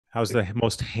How's the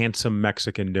most handsome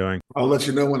Mexican doing? I'll let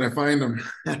you know when I find them.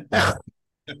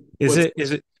 Is What's it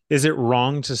is it is it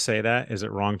wrong to say that? Is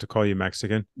it wrong to call you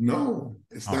Mexican? No,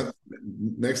 it's Oh, not.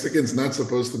 Mexican's not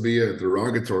supposed to be a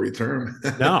derogatory term.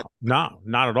 no, no,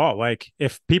 not at all. Like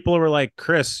if people were like,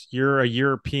 Chris, you're a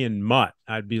European mutt,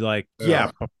 I'd be like, yeah,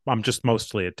 Yeah, but I'm just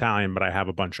mostly Italian, but I have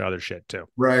a bunch of other shit too.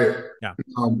 right. Yeah.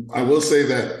 I will say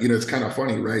that it's kind of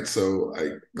funny, right? So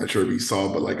I'm not sure if you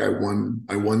saw, but like I won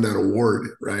that award,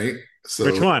 right?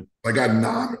 Which So one? I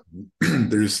got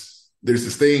there's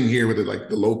this thing here with like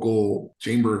the local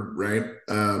chamber, right?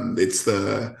 It's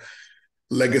the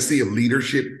Legacy of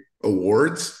Leadership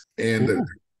Awards, Ooh. and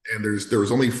there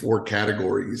was only four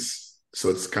categories, so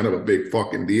it's kind of a big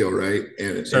fucking deal, right?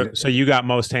 So And so you got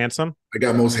most handsome? I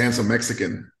got most handsome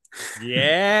Mexican.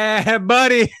 Yeah,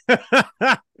 buddy.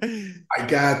 I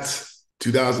got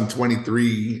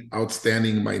 2023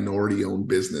 outstanding minority owned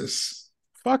business.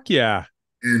 Fuck yeah.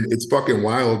 And it's fucking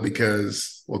wild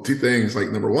because, well, two things. Like,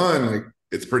 number one, like,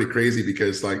 it's pretty crazy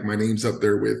because, like, my name's up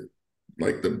there with,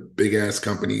 like, the big ass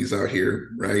companies out here,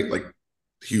 right? Like,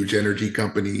 huge energy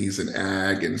companies and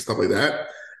ag and stuff like that.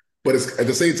 But it's at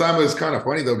the same time, it's kind of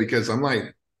funny though, because I'm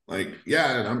like,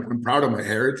 yeah, I'm proud of my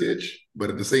heritage, but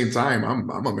at the same time,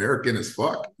 I'm American as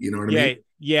fuck. You know what I mean? Yeah,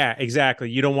 yeah, exactly.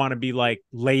 You don't want to be like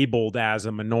labeled as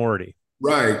a minority.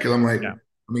 Right. Cause I'm like, Yeah.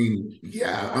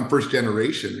 yeah, I'm first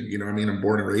generation, I mean, I'm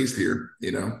born and raised here.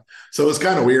 So it's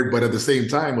kind of weird, but at the same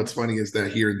time, what's funny is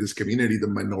that here in this community, the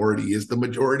minority is the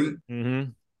majority. Hmm.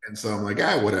 And so I'm like,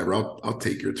 whatever, I'll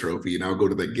take your trophy and I'll go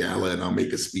to the gala and I'll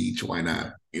make a speech. Why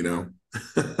not? Yeah,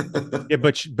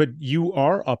 but you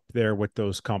are up there with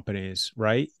those companies,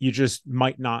 right? You just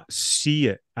might not see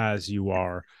it as you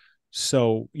are.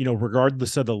 So,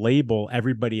 regardless of the label,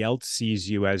 everybody else sees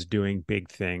you as doing big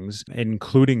things,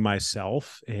 including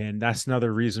myself. And that's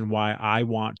another reason why I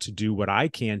want to do what I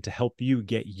can to help you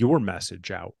get your message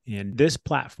out. And this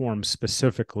platform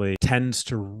specifically tends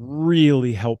to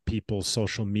really help people's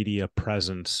social media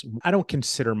presence. I don't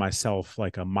consider myself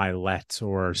like a Milet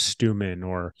or Stuman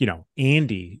or,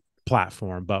 Andy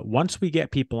platform. But once we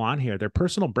get people on here, their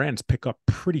personal brands pick up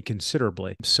pretty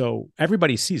considerably. So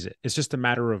everybody sees it. It's just a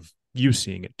matter of you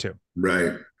seeing it too.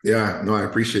 Right. Yeah. No, I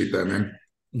appreciate that, man.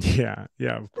 Yeah,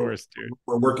 yeah, of course, dude.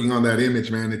 We're working on that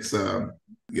image, man. It's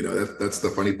that's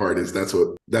the funny part is that's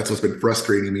what's been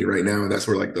frustrating me right now, and that's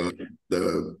where like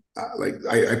the like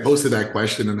I posted that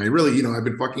question, and I really I've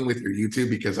been fucking with your YouTube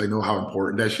because I know how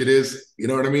important that shit is. You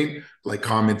know what I mean? Like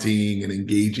commenting and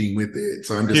engaging with it.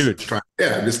 So Huge.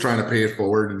 I'm just trying to pay it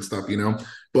forward and stuff.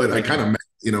 But I Thank kind you.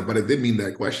 of but I did mean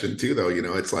that question too, though.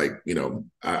 It's like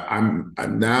I'm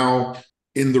now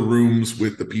in the rooms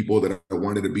with the people that I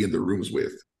wanted to be in the rooms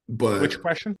with. But Which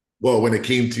question? well, when it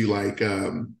came to like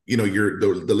your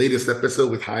the latest episode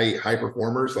with high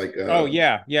performers, like Oh,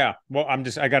 yeah, yeah. Well,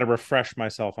 I got to refresh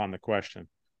myself on the question.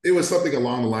 it was something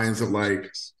along the lines of like,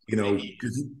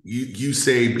 'cause you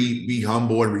say be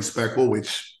humble and respectful,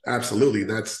 which absolutely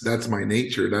that's my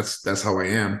nature. That's how I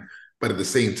am. But at the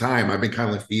same time, I've been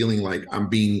kind of feeling like I'm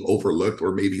being overlooked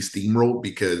or maybe steamrolled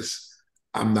because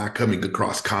I'm not coming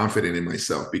across confident in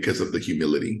myself because of the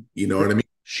humility. You know what I mean?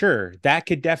 Sure, that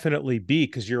could definitely be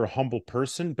because you're a humble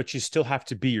person, but you still have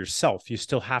to be yourself. You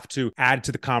still have to add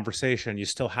to the conversation. You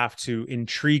still have to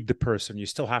intrigue the person. You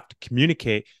still have to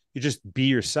communicate. You just be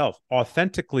yourself,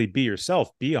 authentically be yourself.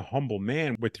 Be a humble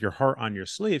man with your heart on your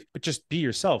sleeve, but just be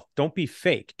yourself. Don't be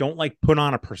fake. Don't like put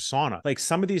on a persona. Like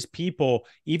some of these people,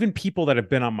 even people that have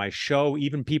been on my show,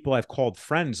 even people I've called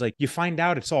friends, like you find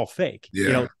out it's all fake.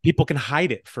 Yeah. People can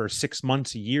hide it for 6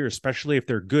 months, a year, especially if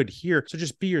they're good here. So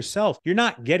just be yourself. You're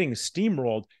not getting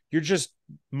steamrolled. You're just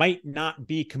might not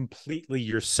be completely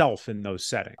yourself in those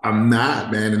settings. I'm not,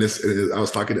 man. I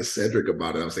was talking to Cedric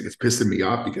about it. I was like, it's pissing me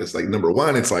off because, like, number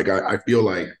one, it's like I feel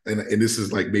like, and this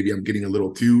is like maybe I'm getting a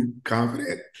little too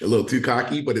confident, a little too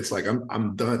cocky, but it's like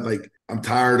I'm done. Like, I'm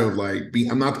tired of like being.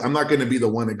 I'm not going to be the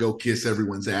one to go kiss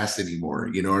everyone's ass anymore.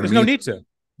 You know what I There's no mean? need to.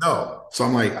 No. So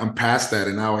I'm like, I'm past that,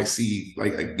 and now I see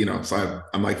So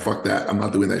I'm like, fuck that. I'm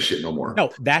not doing that shit no more. No,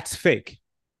 that's fake.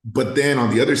 But then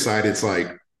on the other side, it's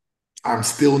like I'm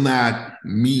still not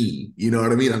me. You know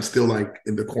what I mean? I'm still like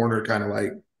in the corner, kind of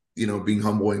like, being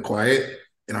humble and quiet.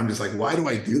 And I'm just like, why do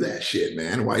I do that shit,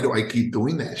 man? Why do I keep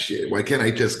doing that shit? Why can't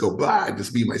I just go, blah,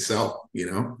 just be myself?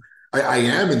 I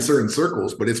am in certain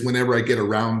circles, but it's whenever I get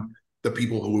around the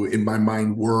people who in my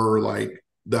mind were like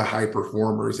the high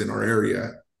performers in our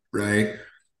area, right?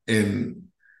 And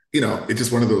it's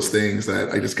just one of those things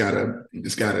that you just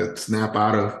gotta snap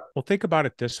out of. Well, think about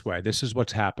it this way. This is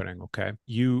what's happening. Okay.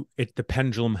 The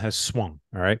pendulum has swung.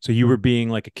 All right. So you were being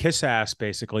like a kiss ass,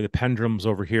 basically. The pendulum's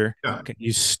over here. Yeah. Okay.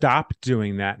 You stopped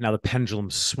doing that. Now the pendulum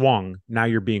swung. Now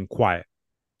you're being quiet.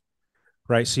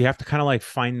 Right. So you have to kind of like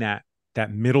find that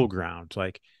middle ground.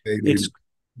 Like Hey, it's dude.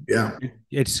 Yeah.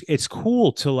 it's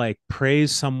cool to like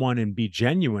praise someone and be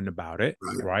genuine about it,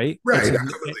 Right. right? Right.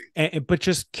 Absolutely. But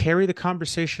just carry the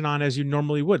conversation on as you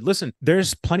normally would. Listen,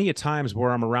 there's plenty of times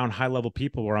where I'm around high level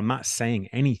people where I'm not saying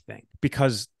anything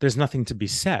because there's nothing to be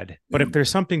said. But Yeah. if there's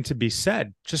something to be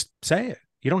said, just say it.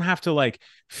 You don't have to like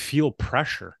feel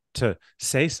pressure to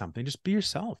say something. Just be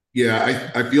yourself.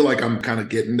 Yeah. I feel like I'm kind of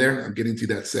getting there. I'm getting to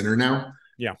that center now.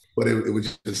 Yeah. But it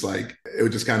was just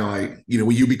kind of like,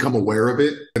 when you become aware of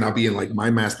it, and I'll be in like my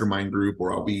mastermind group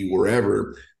or I'll be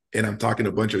wherever, and I'm talking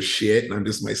a bunch of shit and I'm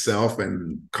just myself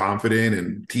and confident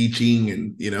and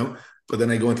teaching but then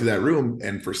I go into that room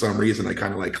and for some reason I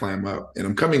kind of like clam up and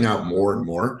I'm coming out more and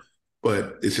more,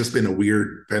 but it's just been a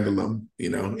weird pendulum,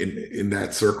 in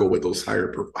that circle with those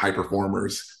high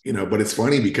performers, but it's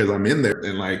funny because I'm in there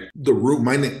and like the room,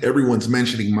 everyone's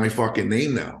mentioning my fucking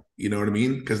name now. You know what I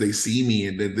mean? Because they see me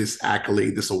and then this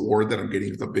accolade, this award that I'm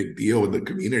getting is a big deal in the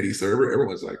community. So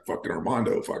everyone's like, fucking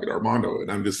Armando, fucking Armando.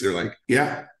 And I'm just there like,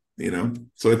 yeah,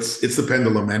 So it's the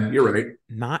pendulum, man. You're right.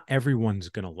 Not everyone's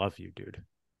gonna love you, dude.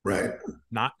 Right.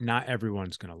 Not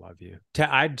everyone's gonna love you.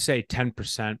 I'd say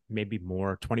 10%, maybe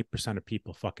more, 20% of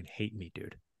people fucking hate me,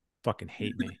 dude. Fucking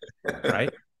hate me.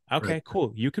 Right? Okay, Right.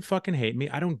 cool. You could fucking hate me.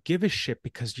 I don't give a shit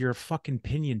because your fucking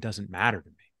opinion doesn't matter to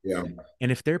me. Yeah.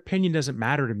 And if their opinion doesn't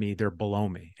matter to me, they're below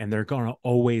me and they're going to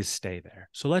always stay there.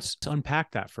 So let's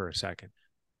unpack that for a second.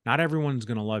 Not everyone's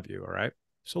going to love you. All right.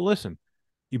 So listen,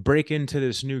 you break into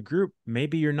this new group.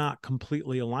 Maybe you're not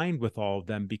completely aligned with all of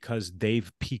them because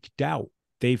they've peaked out.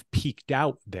 They've peaked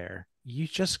out there. You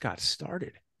just got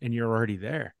started and you're already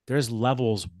there. There's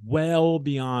levels well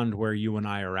beyond where you and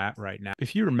I are at right now.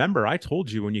 If you remember, I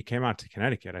told you when you came out to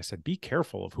Connecticut, I said, be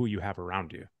careful of who you have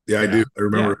around you. Yeah, I do. I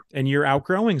remember. Yeah. And you're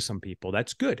outgrowing some people.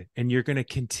 That's good. And you're going to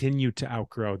continue to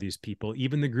outgrow these people.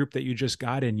 Even the group that you just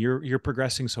got in, you're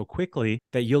progressing so quickly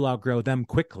that you'll outgrow them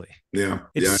quickly. Yeah.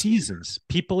 It's Yeah. seasons.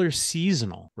 People are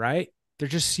seasonal, right? They're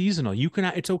just seasonal.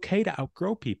 It's okay to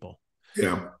outgrow people.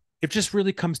 Yeah. It just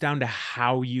really comes down to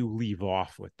how you leave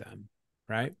off with them,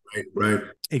 right? Right.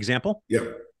 Example? Yeah.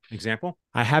 Example.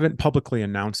 I haven't publicly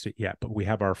announced it yet, but we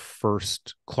have our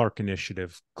first Clark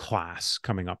Initiative class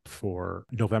coming up for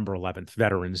November 11th,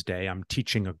 Veterans Day. I'm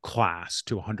teaching a class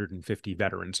to 150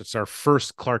 veterans. It's our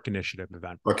first Clark Initiative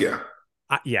event. Fuck yeah.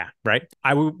 Yeah, right.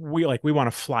 We want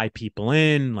to fly people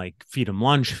in, like feed them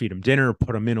lunch, feed them dinner,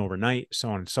 put them in overnight, so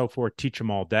on and so forth, teach them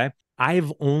all day.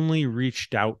 I've only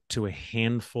reached out to a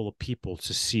handful of people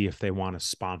to see if they want to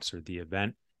sponsor the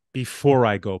event before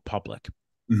I go public.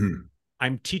 Mm-hmm.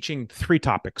 I'm teaching 3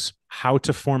 topics: how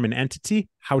to form an entity,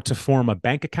 how to form a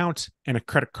bank account, and a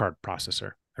credit card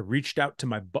processor. I reached out to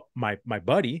my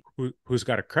buddy who's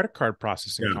got a credit card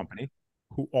processing company,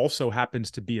 who also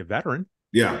happens to be a veteran.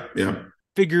 Yeah. Yeah.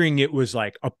 Figuring it was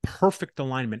like a perfect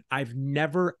alignment. I've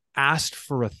never asked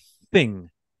for a thing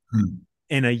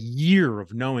in a year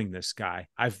of knowing this guy.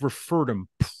 I've referred him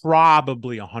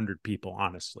probably 100 people,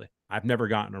 honestly. I've never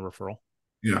gotten a referral.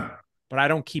 Yeah. But I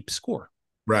don't keep score.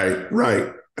 Right.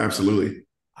 Right. Absolutely.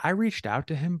 I reached out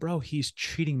to him, bro. He's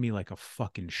treating me like a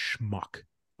fucking schmuck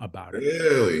about it.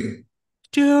 Really?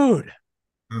 Dude.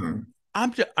 Hmm.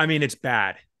 It's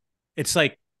bad. It's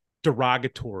like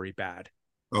derogatory bad.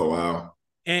 Oh, wow.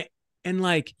 And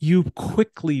like you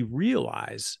quickly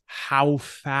realize how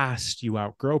fast you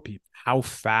outgrow people,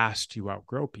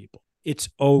 It's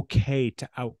okay to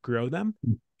outgrow them.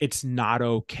 It's not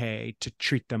okay to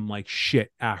treat them like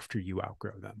shit after you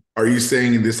outgrow them. Are you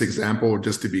saying in this example,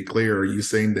 just to be clear, are you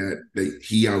saying that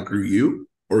he outgrew you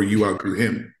or you outgrew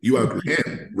him? You outgrew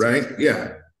him, right?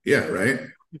 Yeah. Yeah. Right.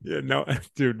 Yeah, no,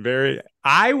 dude,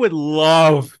 I would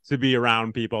love to be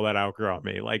around people that outgrow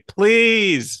me. Like,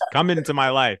 please come into my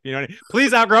life. You know what I mean?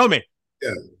 Please outgrow me.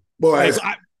 Yeah. Well,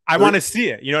 like, I want to see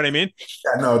it. You know what I mean?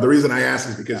 Yeah, no, the reason I ask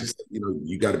is because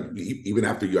you got to, even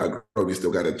after you outgrow, you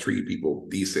still got to treat people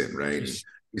decent, right?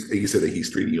 You said that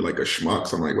he's treating you like a schmuck.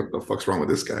 So I'm like, what the fuck's wrong with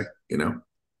this guy?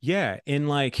 Yeah. And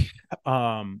like,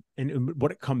 and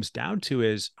what it comes down to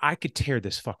is I could tear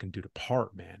this fucking dude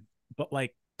apart, man. But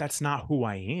like, that's not who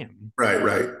I am.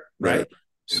 Right.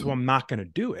 So I'm not going to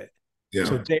do it. Yeah.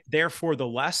 So therefore the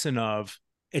lesson of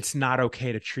it's not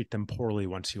okay to treat them poorly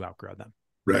once you outgrow them.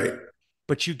 Right.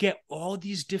 But you get all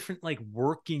these different like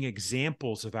working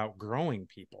examples of outgrowing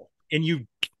people, and you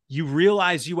you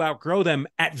realize you outgrow them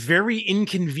at very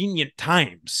inconvenient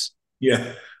times.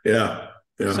 Yeah. Yeah.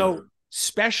 Yeah. So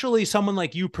especially someone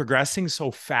like you progressing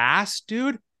so fast,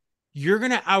 dude, you're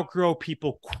going to outgrow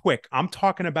people quick. I'm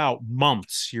talking about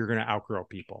months. You're going to outgrow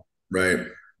people. Right.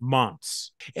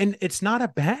 Months. And it's not a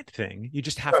bad thing. You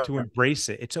just have to embrace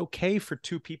it. It's okay for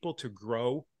two people to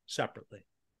grow separately.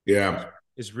 Yeah.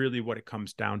 Is really what it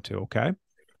comes down to. Okay.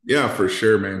 Yeah, for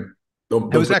sure, man.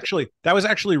 That was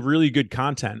actually really good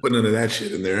content. Put none of that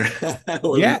shit in there.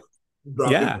 Yeah.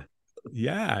 Yeah.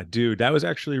 Yeah, dude. That was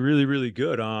actually really, really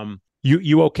good.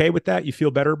 You okay with that? You feel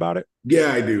better about it?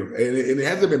 Yeah, I do. And it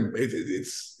hasn't been,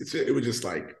 it was just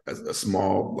like a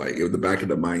small, like it was the back of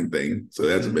the mind thing. So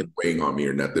it hasn't been weighing on me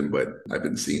or nothing, but I've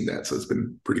been seeing that. So it's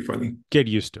been pretty funny. Get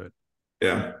used to it.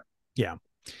 Yeah. Yeah.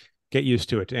 Get used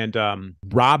to it. And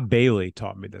Rob Bailey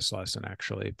taught me this lesson,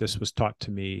 actually. This was taught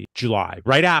to me July,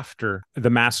 right after the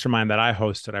mastermind that I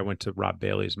hosted. I went to Rob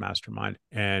Bailey's mastermind.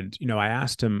 And, I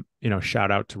asked him, shout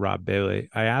out to Rob Bailey.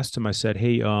 I asked him, I said,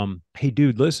 hey,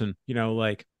 dude, listen,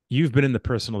 like you've been in the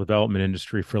personal development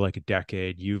industry for like a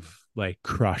decade. You've like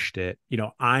crushed it.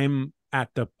 I'm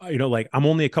at the, I'm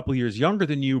only a couple of years younger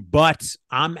than you, but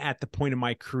I'm at the point in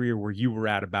my career where you were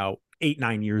at about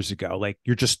 8-9 years ago. Like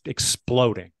you're just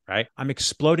exploding, right? I'm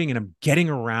exploding and I'm getting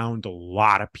around a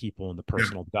lot of people in the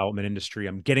personal development industry.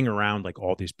 I'm getting around like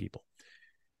all these people.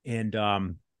 And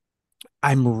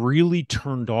I'm really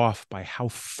turned off by how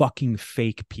fucking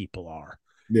fake people are.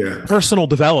 Yeah. Personal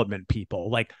development people,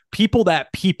 like people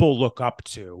that people look up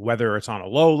to, whether it's on a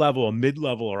low level, a mid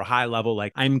level, or a high level.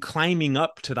 Like I'm climbing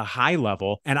up to the high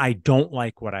level and I don't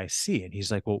like what I see. And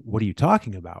he's like, well, what are you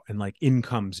talking about? And like in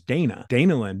comes Dana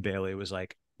Lynn Bailey was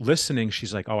like listening.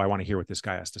 She's like, oh, I want to hear what this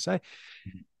guy has to say.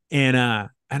 And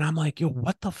I'm like, yo,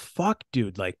 what the fuck,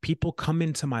 dude? Like people come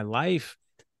into my life.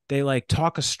 They like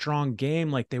talk a strong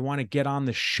game. Like they want to get on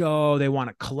the show. They want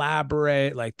to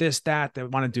collaborate like this, that. They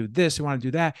want to do this. They want to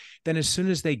do that. Then as soon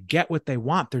as they get what they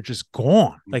want, they're just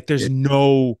gone. Like there's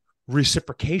no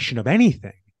reciprocation of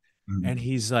anything. Mm-hmm. And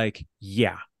he's like,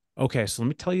 yeah. Okay. So let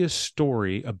me tell you a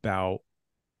story about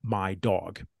my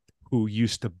dog who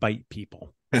used to bite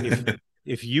people.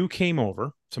 If you came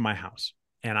over to my house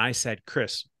and I said,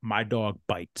 Chris, my dog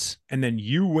bites, and then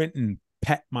you went and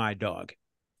pet my dog,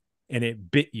 and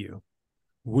it bit you,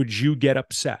 would you get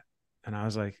upset? And I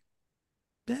was like,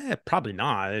 probably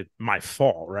not. It's my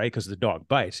fault, right? Because the dog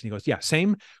bites. And he goes, yeah,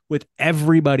 same with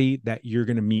everybody that you're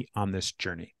going to meet on this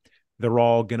journey. They're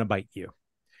all going to bite you.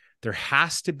 There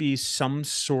has to be some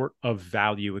sort of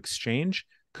value exchange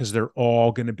because they're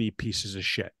all going to be pieces of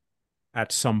shit at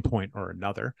some point or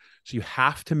another. So you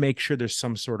have to make sure there's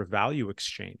some sort of value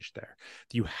exchange there.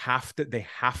 They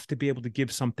have to be able to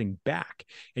give something back,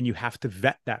 and you have to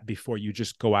vet that before you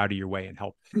just go out of your way and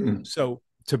help. So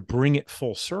to bring it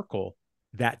full circle,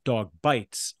 that dog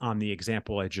bites on the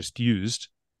example I just used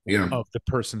of the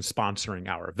person sponsoring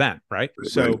our event, right?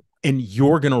 So, and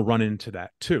you're going to run into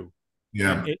that too.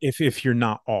 Yeah. If you're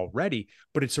not already,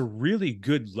 but it's a really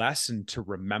good lesson to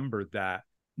remember that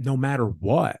no matter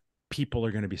what, people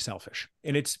are going to be selfish.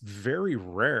 And it's very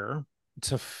rare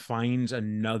to find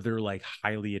another like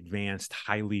highly advanced,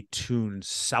 highly tuned,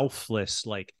 selfless,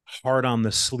 like hard on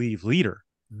the sleeve leader.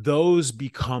 Those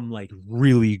become like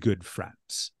really good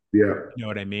friends. Yeah. You know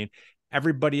what I mean?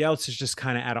 Everybody else is just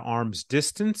kind of at arm's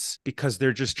distance because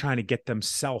they're just trying to get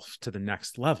themselves to the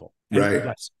next level. And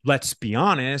right. Let's be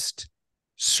honest,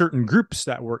 certain groups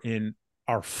that we're in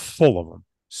are full of them.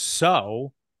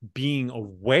 So being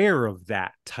aware of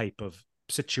that type of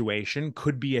situation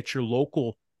could be at your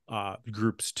local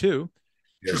groups too.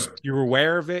 Yeah. Just you're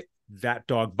aware of it. That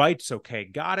dog bites. Okay,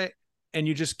 got it. And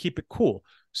you just keep it cool.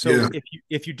 So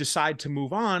if you decide to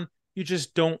move on, you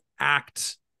just don't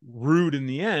act rude in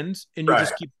the end, and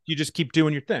you just keep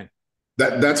doing your thing.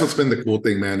 That's what's been the cool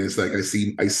thing, man. Is like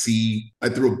I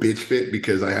threw a bitch fit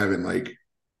because I haven't like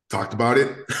talked about it,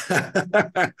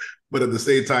 but at the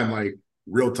same time, like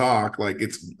real talk, like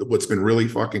it's what's been really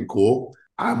fucking cool.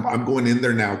 I'm going in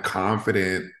there now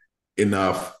confident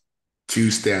enough to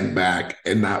stand back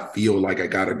and not feel like I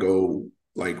gotta go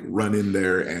like run in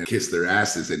there and kiss their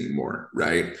asses anymore,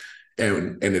 right?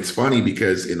 And it's funny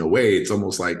because in a way it's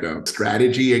almost like a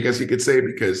strategy, I guess you could say,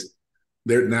 because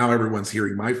there now everyone's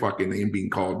hearing my fucking name being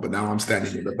called, but now I'm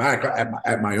standing in the back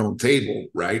at my own table,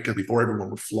 right? Because before everyone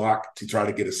would flock to try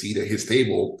to get a seat at his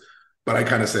table, but I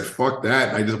kind of said fuck that.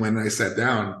 And I just went and I sat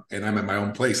down, and I'm at my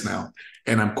own place now,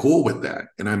 and I'm cool with that,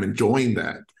 and I'm enjoying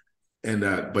that. And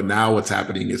but now what's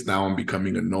happening is now I'm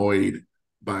becoming annoyed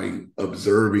by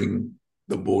observing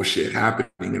the bullshit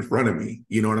happening in front of me.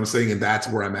 You know what I'm saying? And that's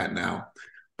where I'm at now.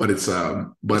 But it's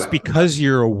because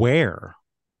you're aware.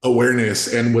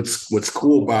 awareness. And what's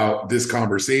cool about this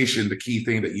conversation, the key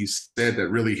thing that you said that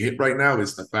really hit right now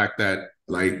is the fact that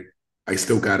like I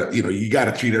still gotta, you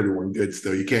gotta treat everyone good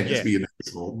still. You can't just Yeah. be an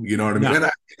asshole, you know what I mean? No.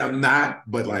 And I'm not,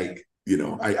 but like,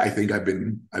 I think I've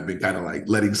been kind of like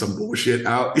letting some bullshit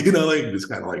out, like just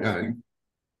kind of like,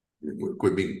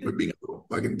 quit being a little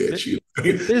fucking bitch,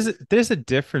 There's a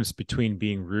difference between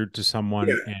being rude to Yeah. someone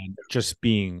and just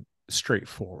being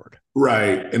straightforward.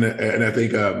 Right. And I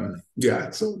think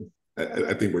yeah, so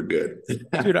I think we're good.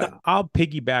 Dude, I'll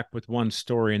piggyback with one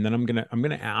story, and then I'm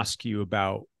gonna ask you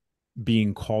about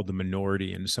being called the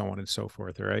minority and so on and so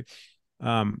forth. All right.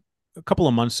 A couple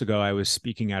of months ago, I was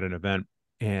speaking at an event,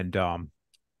 and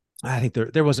I think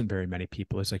there wasn't very many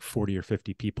people. It's like 40 or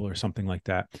 50 people or something like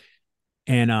that.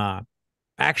 And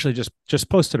actually just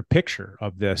posted a picture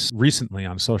of this recently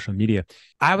on social media.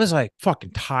 I was like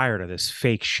fucking tired of this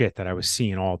fake shit that I was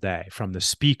seeing all day, from the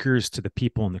speakers to the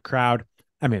people in the crowd.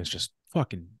 I mean, it's just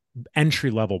fucking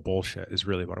entry level bullshit is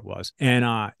really what it was. And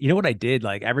you know what I did?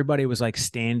 Like, everybody was like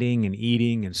standing and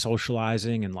eating and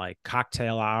socializing and like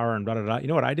cocktail hour and blah blah blah. You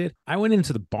know what I did? I went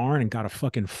into the barn and got a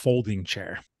fucking folding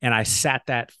chair, and I sat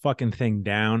that fucking thing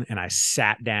down, and I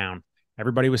sat down.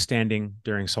 Everybody was standing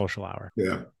during social hour.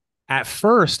 Yeah. At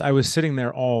first, I was sitting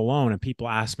there all alone, and people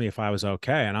asked me if I was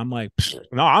okay. And I'm like,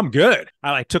 no, I'm good.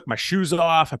 I like took my shoes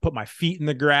off. I put my feet in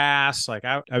the grass. Like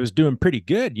I was doing pretty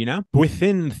good,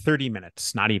 Within 30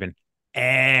 minutes, not even,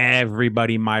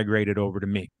 everybody migrated over to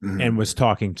me and was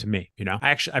talking to me.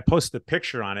 I posted a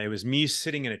picture on it. It was me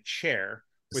sitting in a chair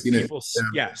with people,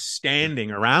 standing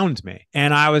around me.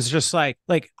 And I was just like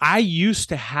I used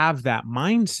to have that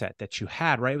mindset that you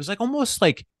had, right? It was like almost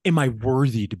like, am I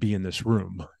worthy to be in this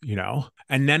room?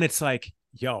 And then it's like,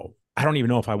 yo, I don't even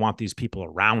know if I want these people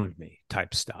around me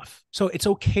type stuff. So it's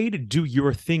okay to do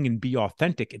your thing and be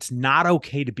authentic. It's not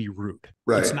okay to be rude.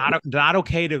 Right. It's not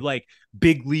okay to like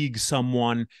big league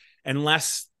someone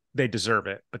unless they deserve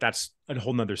it, but that's a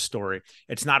whole nother story.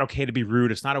 It's not okay to be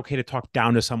rude. It's not okay to talk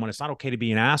down to someone. It's not okay to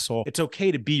be an asshole. It's okay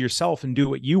to be yourself and do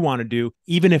what you want to do,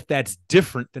 even if that's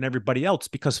different than everybody else,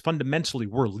 because fundamentally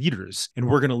we're leaders and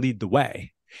we're going to lead the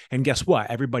way. And guess what?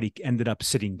 Everybody ended up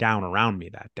sitting down around me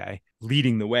that day,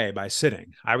 leading the way by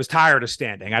sitting. I was tired of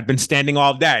standing. I'd been standing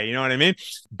all day. You know what I mean?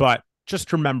 But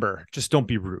just remember, just don't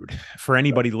be rude. For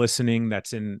anybody listening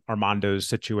that's in Armando's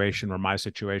situation or my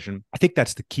situation, I think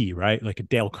that's the key, right? Like a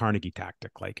Dale Carnegie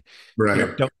tactic. Like, right.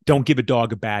 Don't give a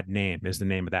dog a bad name is the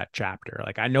name of that chapter.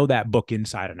 Like, I know that book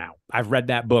inside and out. I've read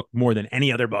that book more than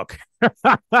any other book.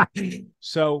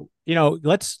 So,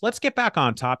 let's get back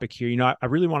on topic here. I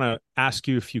really want to ask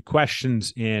you a few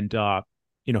questions and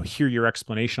hear your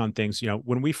explanation on things.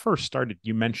 When we first started,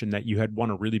 you mentioned that you had won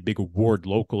a really big award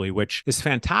locally, which is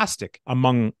fantastic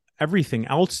among everything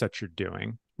else that you're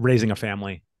doing, raising a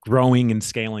family, growing and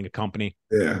scaling a company.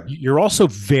 Yeah. You're also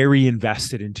very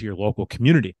invested into your local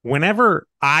community. Whenever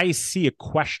I see a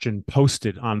question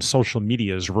posted on social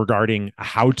medias regarding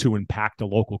how to impact a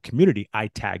local community, I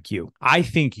tag you. I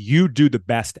think you do the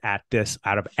best at this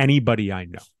out of anybody I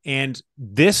know. And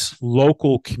this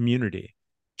local community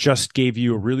just gave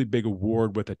you a really big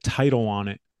award with a title on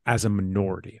it as a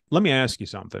minority. Let me ask you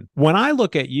something. When I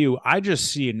look at you, I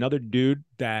just see another dude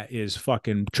that is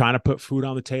fucking trying to put food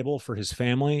on the table for his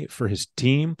family, for his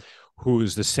team,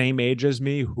 who's the same age as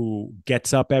me, who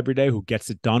gets up every day, who gets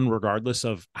it done regardless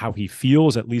of how he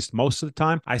feels, at least most of the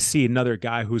time. I see another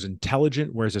guy who's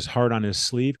intelligent, wears his heart on his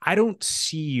sleeve. I don't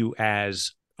see you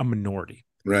as a minority.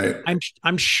 Right.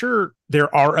 I'm sure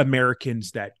there are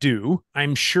Americans that do.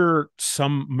 I'm sure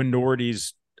some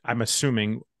minorities, I'm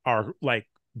assuming, are like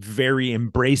very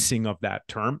embracing of that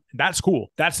term. That's cool.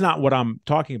 That's not what I'm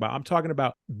talking about. I'm talking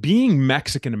about being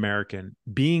Mexican American,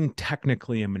 being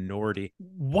technically a minority.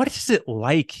 What is it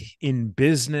like in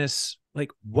business?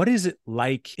 Like, what is it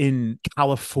like in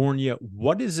California?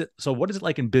 What is it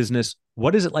like in business?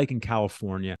 What is it like in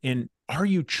California? And are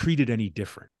you treated any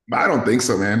different? I don't think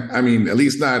so, man. I mean, at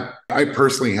least not, I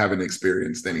personally haven't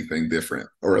experienced anything different,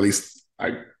 or at least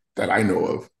that I know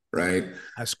of, right?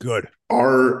 That's good.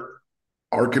 Our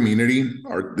community,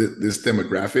 this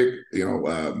demographic,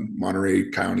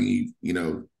 Monterey County,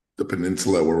 the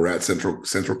peninsula where we're at,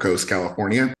 Central Coast,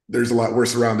 California, there's a lot, we're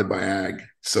surrounded by ag.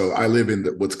 So I live in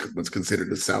what's considered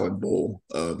the salad bowl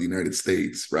of the United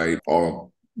States, right?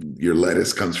 All your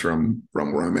lettuce comes from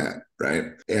where I'm at, right?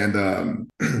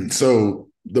 And so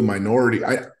the minority,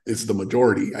 it's the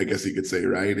majority, I guess you could say,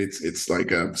 right? It's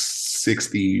like a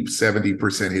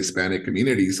 60-70% Hispanic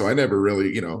community. So I never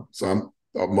really, so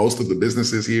most of the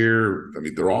businesses here, I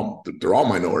mean, they're all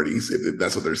minorities, if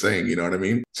that's what they're saying, you know what I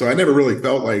mean? So I never really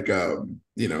felt like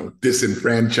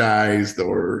disenfranchised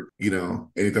or,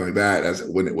 anything like that as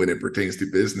when it pertains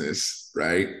to business,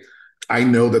 right? I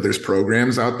know that there's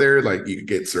programs out there like you could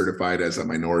get certified as a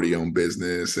minority owned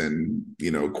business and,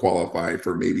 qualify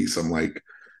for maybe some like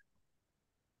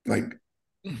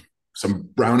some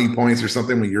brownie points or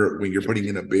something when you're putting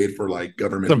in a bid for like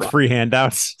government Some free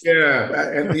handouts. yeah,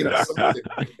 and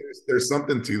there's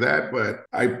something to that, but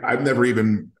I've never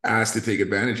even asked to take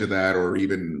advantage of that or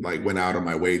even like went out of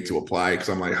my way to apply because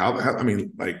I'm like, how I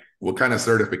mean, like, what kind of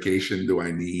certification do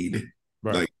I need?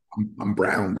 Right. Like, I'm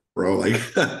brown, bro. Like,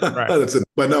 Right. that's it.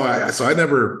 But no, I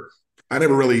never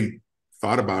really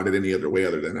thought about it any other way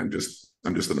other than I'm just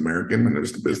an American and I'm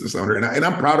just a business owner, and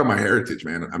I'm proud of my heritage,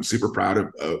 man. I'm super proud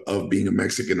of being a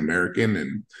Mexican American,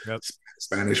 and Yep.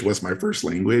 Spanish was my first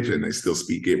language, and I still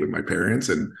speak it with my parents,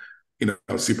 and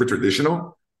super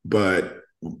traditional. But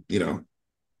you know,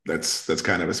 that's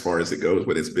kind of as far as it goes.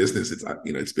 But it's business.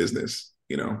 It's business.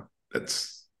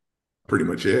 That's pretty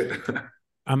much it.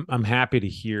 I'm happy to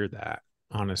hear that,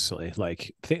 honestly.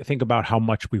 Like think about how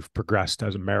much we've progressed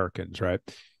as Americans, right?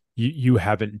 You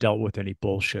haven't dealt with any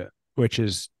bullshit, which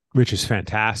is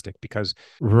fantastic because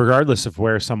regardless of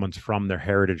where someone's from, their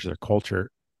heritage, their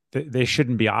culture, they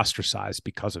shouldn't be ostracized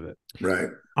because of it. Right.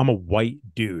 I'm a white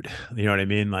dude, you know what I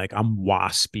mean? Like I'm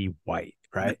waspy white,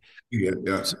 right? Yeah.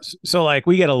 Yeah. So like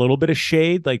we get a little bit of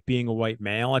shade, like being a white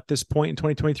male at this point in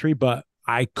 2023, but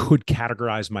I could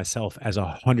categorize myself as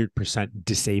 100%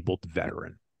 disabled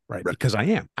veteran, right? Right. Because I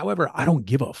am. However, I don't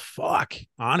give a fuck,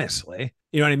 honestly.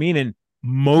 You know what I mean? And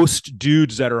most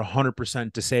dudes that are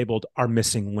 100% disabled are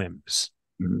missing limbs.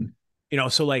 Mhm.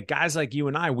 So like guys like you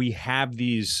and I, we have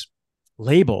these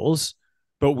labels,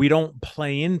 but we don't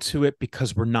play into it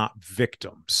because we're not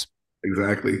victims.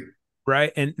 Exactly.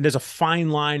 Right. And there's a fine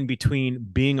line between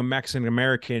being a Mexican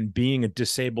American, being a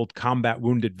disabled combat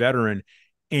wounded veteran,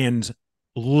 and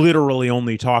literally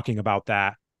only talking about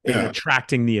that and Yeah.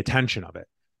 attracting the attention of it.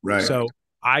 Right. So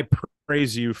I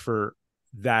praise you for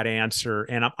that answer.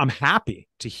 And I'm happy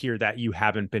to hear that you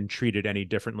haven't been treated any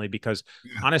differently because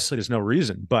Yeah. honestly, there's no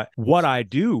reason. But what I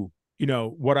do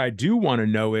want to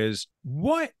know is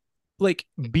what, like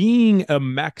being a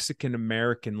Mexican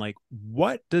American, like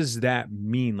what does that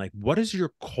mean? Like, what does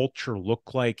your culture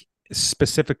look like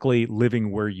specifically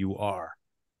living where you are?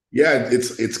 Yeah.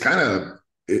 It's kind of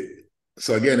it.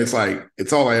 So again, it's like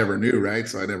it's all I ever knew, right?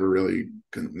 So I never really,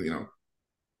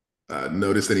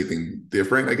 noticed anything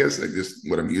different. I guess like just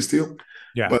what I'm used to.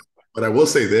 Yeah. But I will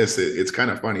say this: it's kind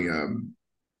of funny.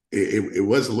 It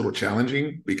was a little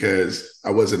challenging because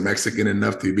I wasn't Mexican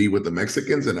enough to be with the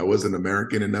Mexicans, and I wasn't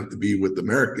American enough to be with the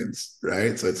Americans,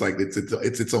 right? So it's like it's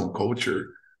its own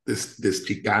culture. This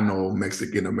Chicano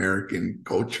Mexican American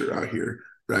culture out here,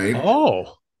 right?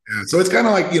 Oh, Yeah, so it's kind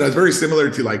of like it's very similar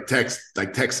to like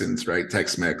Texans, right?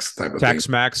 Tex-Mex type of thing. Tex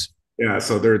Mex. Yeah,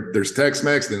 so there's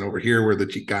Tex-Mex, then over here we're the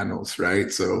Chicanos,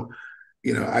 right? So,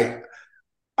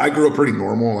 I grew up pretty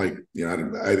normal, like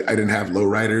I didn't have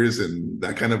lowriders and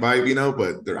that kind of vibe,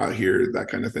 but they're out here, that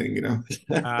kind of thing.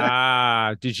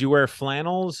 Did you wear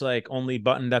flannels like only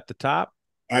buttoned at the top?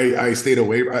 I stayed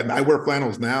away. I wear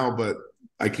flannels now, but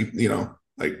I keep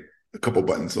like a couple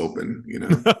buttons open.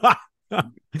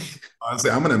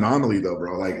 Honestly, I'm an anomaly though,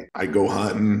 bro. Like I go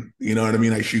hunting, you know what I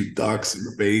mean? I shoot ducks in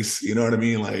the face, you know what I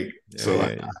mean? Like Yeah, so, yeah,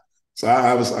 like, yeah.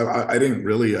 so I didn't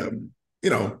really, you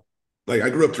know, like I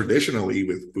grew up traditionally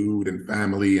with food and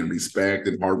family and respect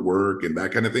and hard work and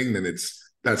that kind of thing. Then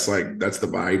that's the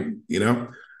vibe.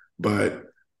 But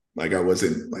like I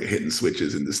wasn't like hitting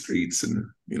switches in the streets and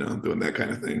doing that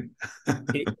kind of thing.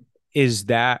 It, is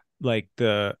that like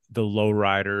the low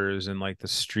riders and like the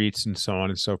streets and so on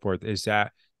and so forth? Is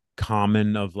that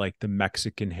common of like the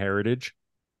Mexican heritage?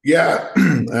 Yeah,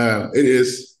 it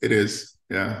is. It is.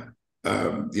 Yeah.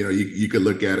 You could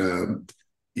look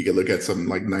at some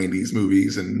like '90s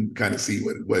movies and kind of see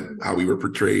what how we were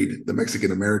portrayed, the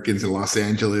Mexican Americans in Los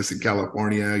Angeles and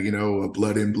California.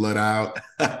 Blood in, blood out,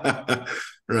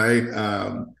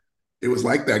 right? It was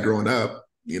like that growing up.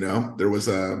 There was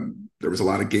a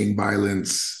lot of gang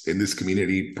violence in this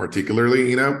community,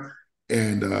 particularly.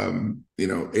 And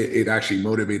it actually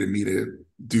motivated me to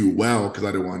do well because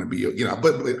I didn't want to be,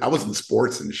 but I was in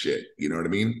sports and shit, you know what I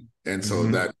mean? And so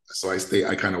Mm-hmm.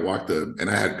 I kind of and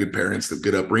I had good parents, a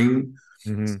good upbringing.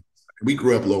 Mm-hmm. We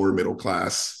grew up lower middle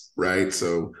class, right?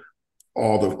 So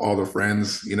all the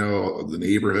friends, the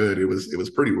neighborhood, it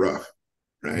was pretty rough,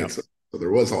 right? Yep. So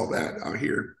there was all that out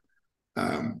here.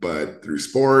 But through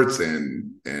sports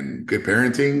and good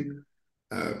parenting,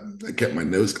 I kept my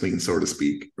nose clean, so to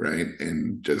speak, right?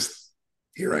 And just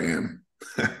here I am.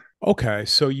 Okay,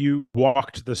 so you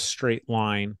walked the straight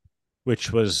line,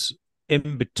 which was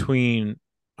in between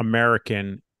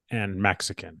American and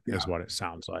Mexican, is Yeah, what it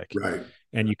sounds like. right.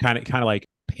 And you kind of like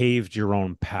paved your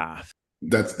own path.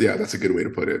 That's a good way to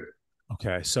put it.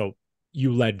 Okay, so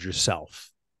you led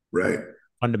yourself. Right.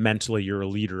 Fundamentally, you're a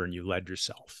leader and you led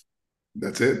yourself.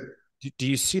 That's it. Do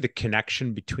you see the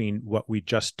connection between what we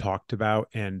just talked about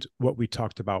and what we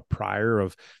talked about prior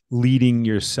of leading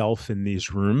yourself in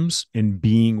these rooms and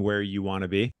being where you want to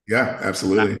be Yeah,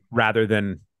 absolutely. rather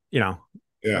than, you know,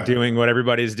 Yeah. doing what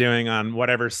everybody's doing on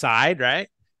whatever side, right?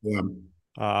 Yeah.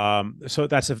 So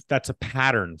that's a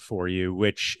pattern for you,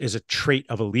 which is a trait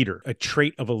of a leader. A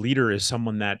trait of a leader is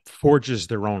someone that forges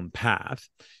their own path.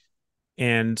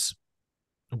 And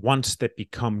once that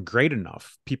become great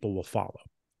enough, people will follow.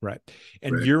 Right.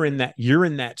 And Right. you're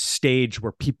in that stage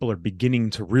where people are beginning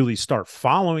to really start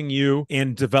following you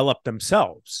and develop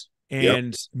themselves. Yep.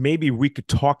 And maybe we could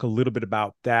talk a little bit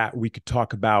about that. We could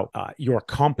talk about your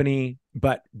company.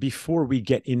 But before we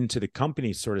get into the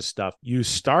company sort of stuff, you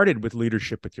started with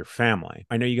leadership with your family.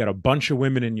 I know you got a bunch of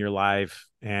women in your life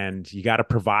and you got to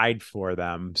provide for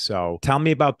them. So tell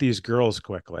me about these girls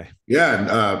quickly.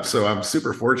 Yeah, and so I'm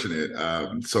super fortunate.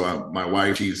 My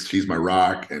wife, she's my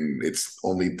rock, and it's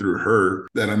only through her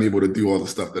that I'm able to do all the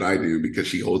stuff that I do because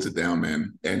she holds it down,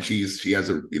 man. And she has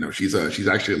she's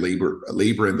actually a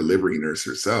labor and delivery nurse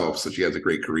herself, so she has a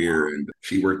great career, and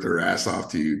she worked her ass off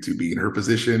to be in her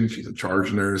position. She's a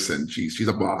charge nurse, and she's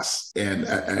a boss, and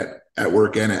at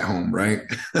work and at home, right?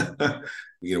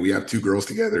 We have two girls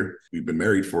together. We've been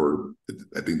married for,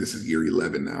 I think this is year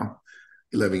 11 now.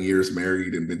 11 years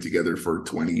married and been together for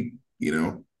 20. We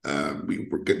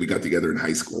got together in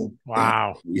high school.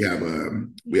 Wow. We have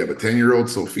a 10-year-old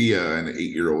Sophia and an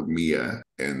 8-year-old Mia,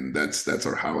 and that's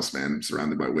our house, man.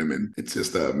 Surrounded by women. It's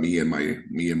just me and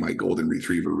my golden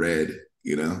retriever Red.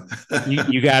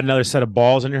 You got another set of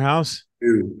balls in your house?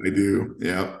 I do.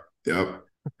 Yep.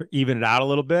 Even it out a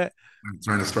little bit? I'm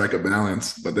trying to strike a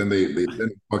balance, but then they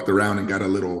then fucked around and got a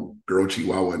little girl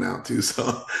Chihuahua now too.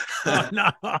 So Oh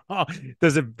no.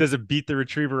 Does it beat the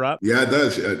retriever up? yeah, it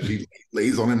does. She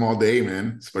lays on him all day,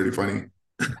 man. It's pretty funny.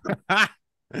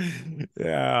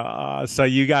 Yeah. So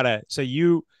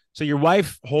your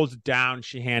wife holds it down,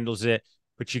 she handles it,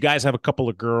 but you guys have a couple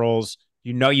of girls.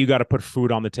 You got to put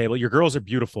food on the table. Your girls are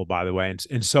beautiful, by the way,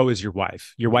 and so is your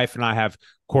wife. Your wife and I have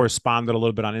corresponded a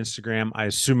little bit on Instagram. I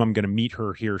assume I'm going to meet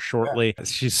her here shortly.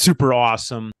 She's super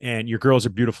awesome, and your girls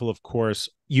are beautiful, of course.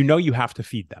 You have to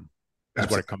feed them, is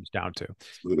what it comes down to.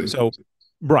 Absolutely. So,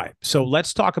 right. So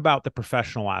let's talk about the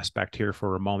professional aspect here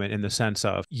for a moment in the sense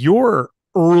of you're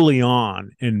early on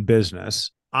in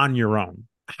business on your own.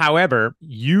 However,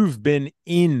 you've been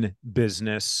in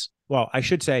business. Well, I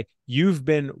should say you've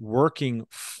been working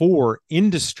for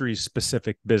industry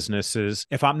specific businesses,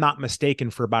 if I'm not mistaken,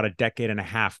 for about a decade and a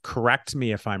half. Correct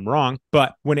me if I'm wrong.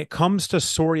 But when it comes to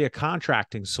Soria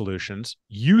Contracting Solutions,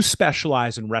 you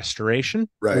specialize in restoration,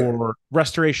 Right. or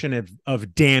restoration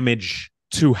of damage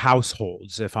to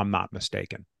households, if I'm not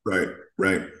mistaken.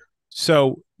 Right.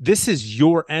 So this is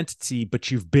your entity,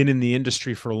 but you've been in the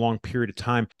industry for a long period of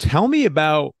time. Tell me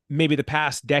about maybe the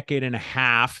past decade and a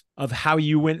half of how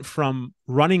you went from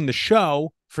running the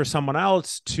show for someone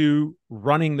else to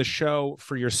running the show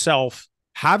for yourself,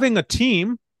 having a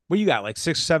team where you got like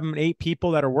 6, 7, 8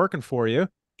 people that are working for you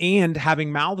and having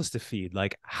mouths to feed.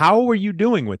 Like, how are you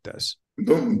doing with this?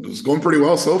 It's going pretty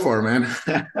well so far, man.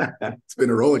 It's been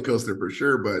a roller coaster for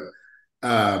sure.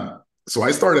 But so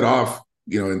I started off,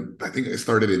 and I think I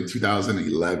started in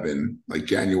 2011, like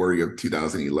January of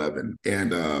 2011.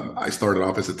 And I started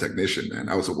off as a technician, man.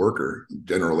 I was a worker,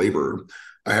 general laborer.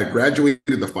 I had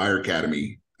graduated the fire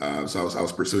academy. So I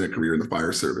was pursuing a career in the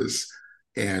fire service.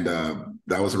 And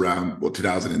that was around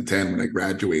 2010 when I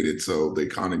graduated. So the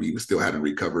economy still hadn't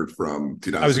recovered from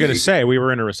 2008. I was going to say we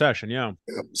were in a recession. Yeah.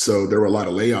 So there were a lot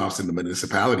of layoffs in the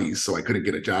municipalities. So I couldn't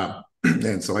get a job.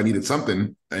 And so I needed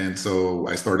something. And so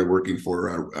I started working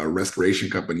for a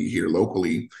restoration company here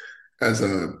locally as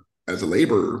a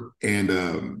laborer.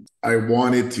 And I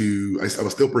wanted to, I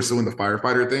was still pursuing the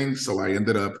firefighter thing. So I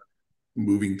ended up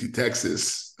moving to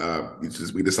Texas.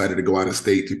 We decided to go out of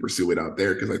state to pursue it out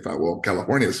there because I thought, well,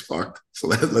 California is fucked. So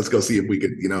let's go see if we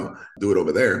could, do it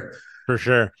over there. For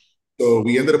sure. So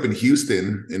we ended up in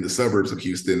Houston, in the suburbs of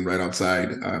Houston, right outside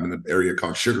in an area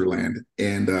called Sugarland.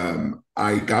 And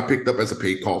I got picked up as a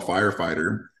paid call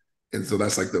firefighter. And so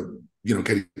that's like the,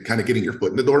 kind of getting your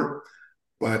foot in the door.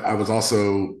 But I was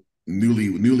also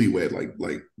newlywed,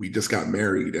 like we just got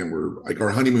married, and we're like, our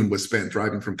honeymoon was spent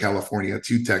driving from California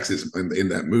to Texas in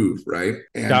that move, right?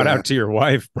 And Shout out to your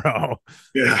wife, bro.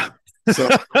 yeah. So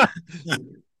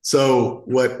so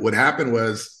what happened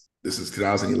was, this is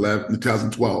 2011,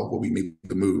 2012 when we made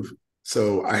the move.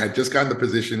 So I had just gotten the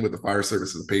position with the fire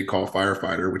service as a paid call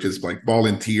firefighter, which is like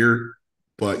volunteer,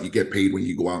 but you get paid when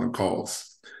you go out on calls.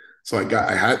 So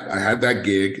I had that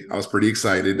gig. I was pretty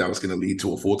excited. That was going to lead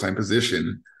to a full-time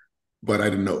position, but I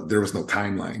didn't know, there was no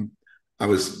timeline. I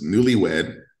was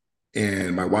newlywed,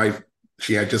 and my wife,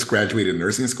 she had just graduated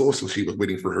nursing school, so she was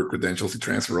waiting for her credentials to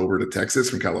transfer over to Texas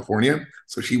from California.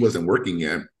 So she wasn't working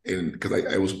yet, and because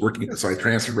I was working, so I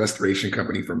transferred restoration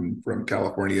company from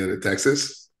California to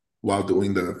Texas while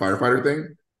doing the firefighter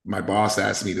thing. My boss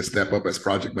asked me to step up as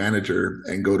project manager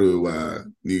and go to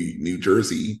New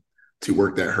Jersey to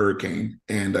work that hurricane.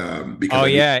 And because Oh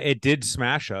yeah, it did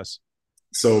smash us.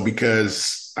 so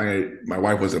because my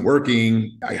wife wasn't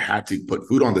working, I had to put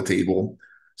food on the table.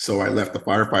 So I left the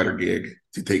firefighter gig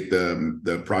to take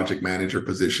the project manager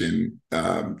position,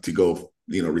 to go,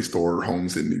 restore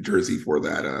homes in New Jersey for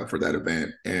that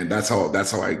event. And that's how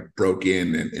I broke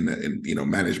in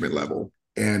management level.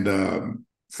 And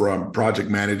from project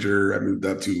manager, I moved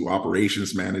up to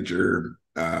operations manager,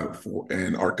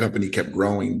 and our company kept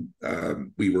growing.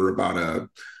 We were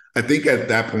I think at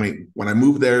that point when I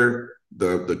moved there,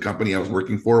 the company I was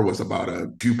working for was about a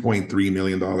 $2.3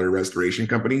 million restoration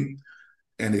company.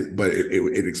 And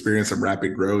it experienced some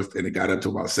rapid growth, and it got up to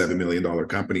about $7 million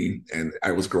company, and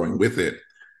I was growing with it.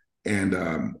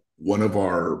 And one of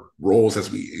our roles, as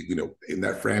we, in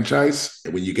that franchise,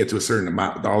 when you get to a certain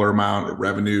dollar amount of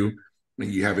revenue,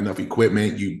 and you have enough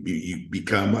equipment, you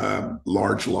become a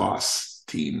large loss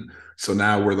team. So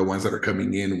now we're the ones that are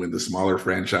coming in when the smaller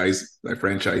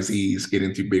franchisees get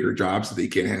into bigger jobs that they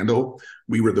can't handle.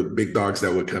 We were the big dogs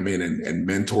that would come in and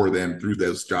mentor them through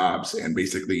those jobs, and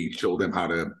basically show them how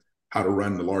to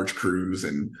run the large crews,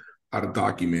 and how to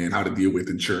document, how to deal with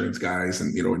insurance guys,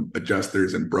 and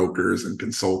adjusters and brokers and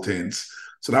consultants.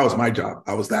 So that was my job.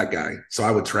 I was that guy. So I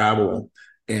would travel,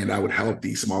 and I would help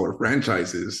these smaller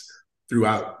franchises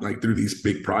through these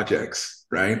big projects,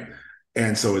 right?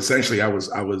 And so essentially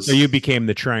So you became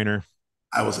the trainer.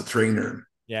 I was a trainer.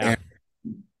 Yeah.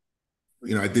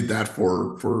 And I did that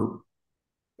for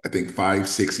I think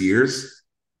 5-6 years.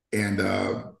 And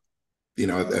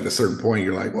at a certain point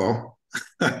you're like, well,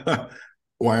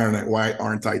 why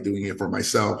aren't I doing it for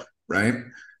myself, right?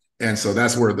 And so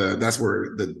that's where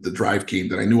the drive came,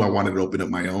 that I knew I wanted to open up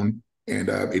my own. And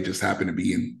it just happened to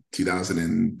be in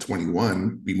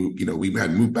 2021. We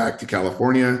had moved back to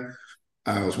California.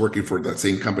 I was working for that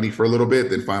same company for a little bit,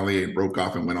 then finally it broke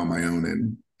off and went on my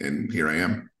own, and here I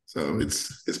am. So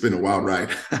it's been a wild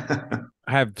ride. I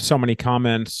have so many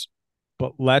comments,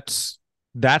 but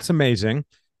that's amazing.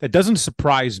 That doesn't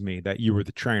surprise me that you were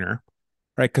the trainer,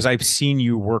 right? Because I've seen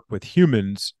you work with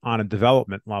humans on a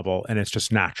development level, and it's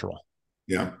just natural.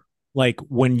 Yeah. Like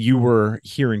when you were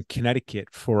here in Connecticut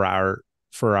for our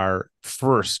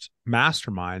first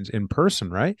masterminds in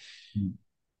person, right? Mm-hmm.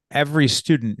 Every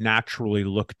student naturally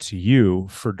looked to you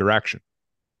for direction.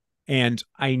 And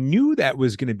I knew that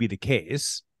was going to be the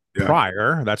case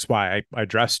prior. That's why I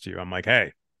addressed you. I'm like,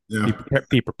 hey,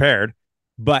 be prepared.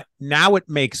 But now it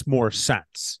makes more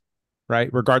sense, right?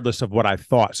 Regardless of what I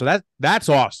thought. So that's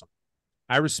awesome.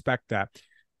 I respect that.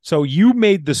 So you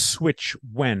made the switch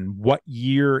when? What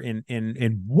year?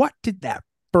 And what did that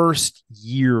first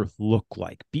year look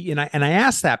like? And I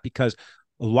ask that because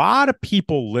a lot of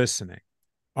people listening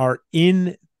are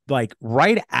in like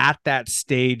right at that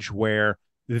stage where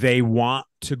they want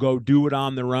to go do it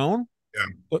on their own.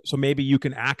 Yeah. So maybe you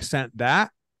can accent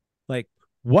that. Like,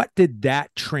 what did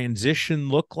that transition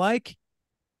look like?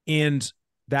 And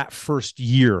that first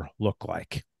year look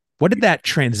like? What did that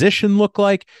transition look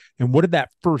like? And what did that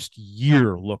first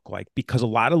year look like? Because a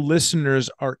lot of listeners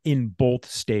are in both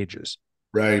stages.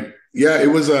 Right. Yeah,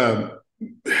 it was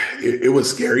it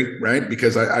was scary, right?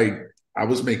 Because I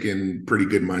was making pretty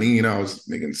good money. I was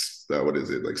making, what is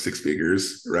it, like 6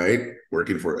 figures, right?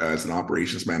 Working as an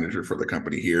operations manager for the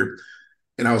company here.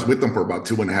 And I was with them for about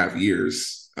 2.5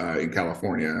 years in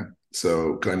California.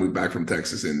 So, cause I moved back from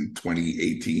Texas in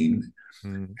 2018.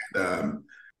 Mm. And,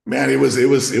 man, it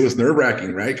was nerve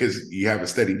wracking, right? Cause you have a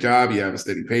steady job, you have a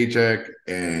steady paycheck,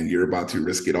 and you're about to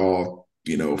risk it all,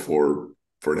 for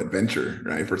an adventure,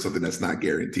 right? For something that's not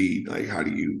guaranteed. Like, how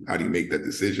do you make that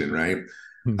decision, right?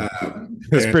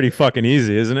 It's pretty fucking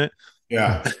easy, isn't it?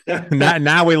 Yeah.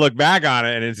 now we look back on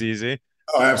it and it's easy.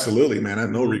 Oh, absolutely, man. I have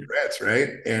no regrets, right?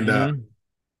 And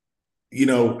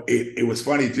it was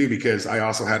funny too, because I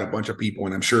also had a bunch of people,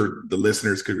 and I'm sure the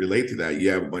listeners could relate to that. You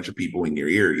have a bunch of people in your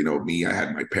ear. Me, I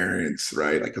had my parents,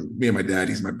 right? Like me and my dad,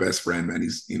 he's my best friend, man.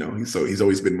 He's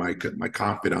always been my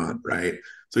confidant, right?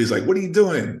 So he's like, "What are you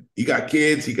doing? You got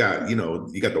kids? You got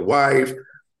the wife.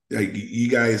 Like you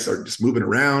guys are just moving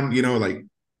around. Like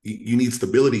you need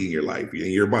stability in your life.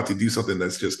 You're about to do something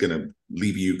that's just gonna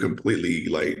leave you completely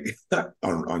like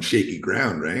on shaky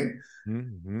ground, right?"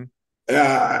 Mm-hmm.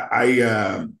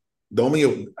 The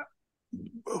only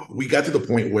we got to the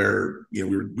point where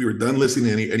we were done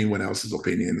listening to anyone else's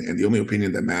opinion, and the only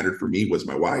opinion that mattered for me was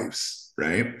my wife's,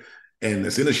 right? And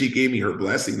as soon as she gave me her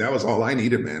blessing, that was all I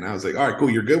needed, man. I was like, all right, cool,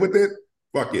 you're good with it,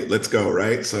 fuck it, let's go,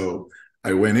 right? So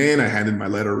I went in, I handed my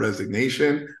letter of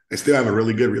resignation. I still have a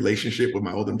really good relationship with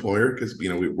my old employer because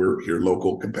we're here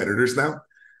local competitors now.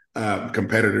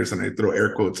 Competitors, and I throw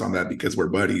air quotes on that because we're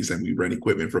buddies and we rent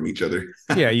equipment from each other.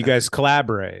 Yeah, you guys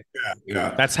collaborate.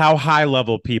 Yeah. That's how high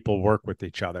level people work with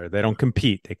each other. They don't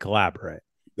compete, they collaborate.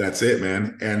 That's it,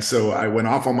 man. And so I went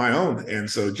off on my own.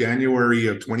 And so January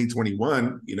of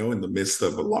 2021, in the midst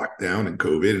of a lockdown and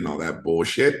COVID and all that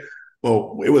bullshit,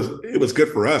 well, it was good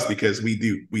for us because we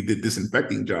did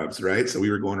disinfecting jobs, right? So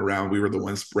we were going around, we were the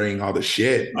ones spraying all the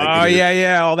shit. Like, Oh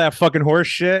yeah, all that fucking horse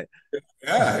shit.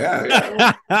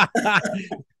 yeah. Hell yeah.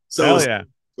 So that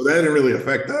didn't really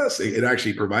affect us. It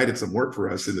actually provided some work for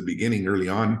us in the beginning, early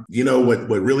on. What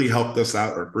really helped us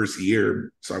out our first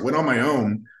year. So I went on my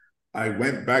own. I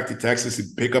went back to Texas to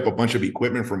pick up a bunch of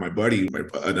equipment from my buddy,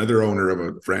 another owner of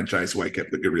a franchise who I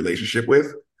kept a good relationship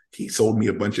with. He sold me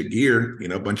a bunch of gear,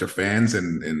 a bunch of fans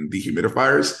and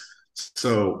dehumidifiers.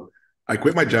 So I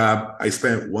quit my job. I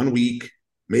spent 1 week,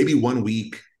 maybe 1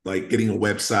 week, like getting a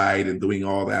website and doing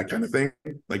all that kind of thing,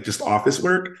 like just office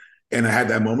work. And I had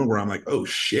that moment where I'm like, oh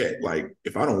shit, like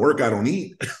if I don't work, I don't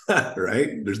eat, right?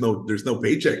 There's no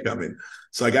paycheck coming.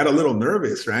 So I got a little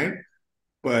nervous, right?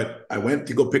 But I went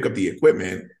to go pick up the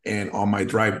equipment, and on my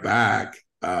drive back,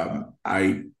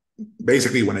 I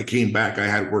basically, when I came back, I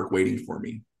had work waiting for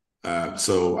me.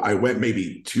 So I went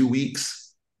maybe 2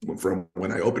 weeks from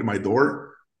when I opened my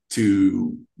door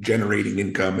to generating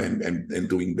income and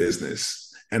doing business.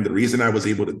 And the reason I was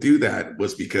able to do that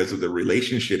was because of the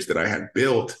relationships that I had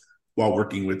built while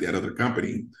working with that other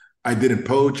company. I didn't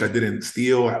poach, I didn't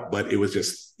steal, but it was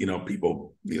just,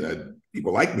 people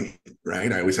like me,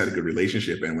 right? I always had a good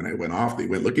relationship. And when I went off, they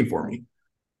went looking for me.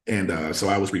 And so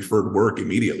I was referred work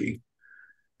immediately.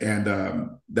 And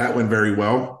that went very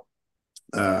well.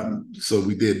 So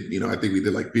we did, I think we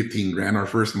did like 15 grand our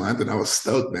first month, and I was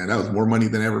stoked, man. That was more money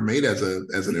than I ever made as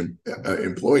an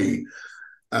employee.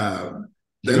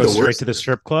 Did you go straight to the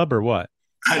strip club or what?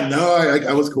 I know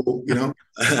I was cool,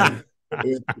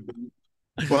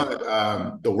 but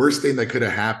the worst thing that could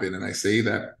have happened, and I say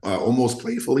that almost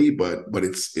playfully, but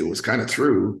it was kind of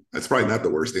true. That's probably not the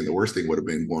worst thing. The worst thing would have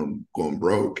been going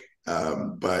broke.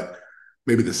 But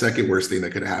maybe the second worst thing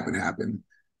that could have happened.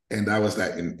 And that was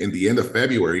that in the end of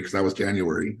February, because that was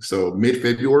January. So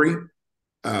mid-February,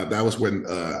 that was when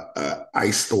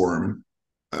ice storm,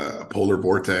 polar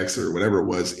vortex or whatever it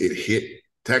was, it hit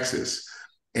Texas.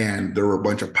 And there were a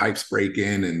bunch of pipes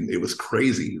breaking, and it was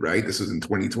crazy, right? This was in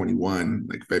 2021,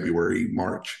 like February,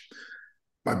 March.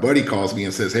 My buddy calls me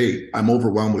and says, hey, I'm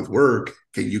overwhelmed with work.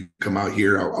 Can you come out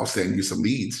here? I'll send you some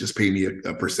leads. Just pay me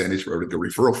a percentage for like a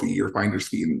referral fee or finder's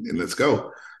fee, and let's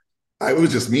go. It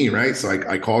was just me, right? So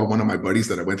I called one of my buddies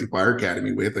that I went to Fire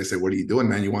Academy with. I said, what are you doing,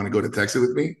 man? You want to go to Texas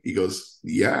with me? He goes,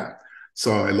 yeah.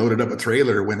 So I loaded up a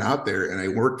trailer, went out there, and I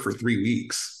worked for 3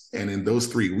 weeks. And in those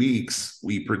 3 weeks,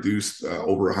 we produced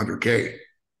over 100K.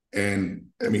 And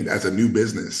I mean, as a new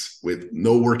business with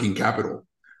no working capital.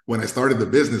 When I started the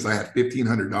business, I had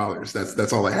 $1,500.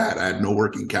 That's all I had. I had no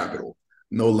working capital,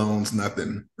 no loans,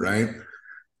 nothing, right?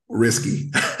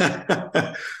 Risky.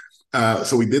 So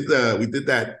we did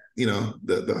that,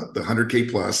 the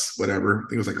 100K plus, whatever. I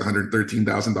think it was like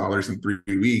 $113,000 in 3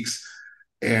 weeks.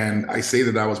 And I say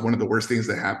that was one of the worst things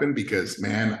that happened because,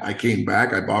 man, I came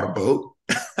back, I bought a boat.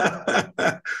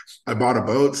 I bought a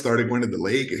boat, started going to the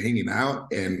lake and hanging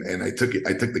out, and I took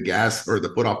the gas or the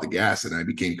foot off the gas, and I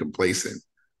became complacent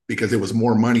because it was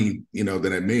more money,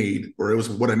 than I made, or it was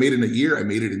what I made in a year. I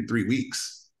made it in 3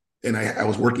 weeks, and I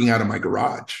was working out of my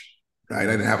garage, right?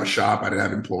 I didn't have a shop, I didn't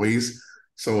have employees,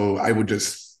 so I would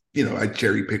just, I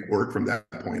cherry pick work from that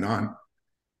point on.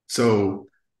 So,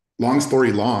 long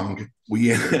story long,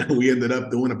 we ended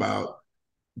up doing about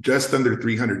just under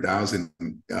 300,000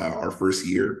 our first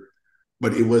year.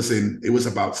 But it was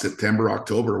about September,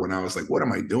 October when I was like, what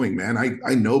am I doing, man?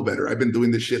 I know better. I've been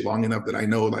doing this shit long enough that I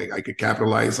know like I could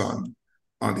capitalize on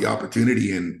the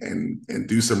opportunity and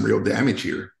do some real damage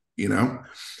here. you know?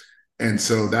 And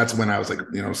so that's when I was like,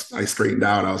 I straightened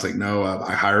out. I was like, no,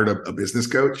 I hired a business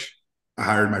coach. I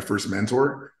hired my first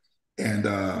mentor, and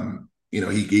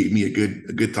he gave me a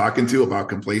good talking to about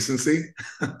complacency,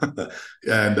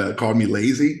 and called me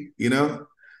lazy,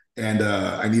 and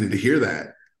I needed to hear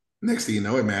that. Next thing you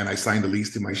know it, man, I signed a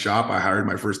lease to my shop. I hired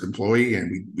my first employee,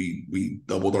 and we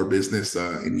doubled our business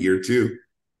in year two,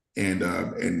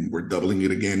 and we're doubling it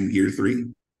again year three.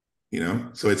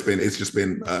 So it's just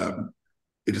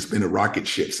been a rocket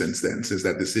ship since then, since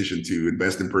that decision to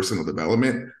invest in personal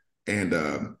development and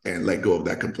let go of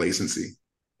that complacency.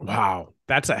 Wow,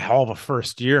 that's a hell of a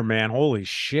first year, man. Holy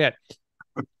shit.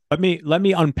 Let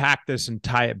me unpack this and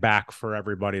tie it back for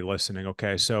everybody listening.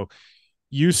 Okay. So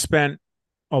you spent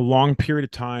a long period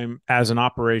of time as an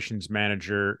operations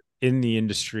manager in the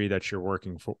industry that you're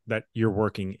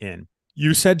working in.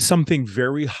 You said something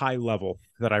very high level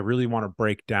that I really want to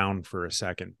break down for a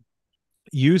second.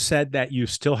 You said that you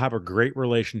still have a great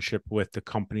relationship with the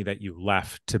company that you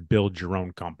left to build your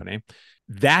own company.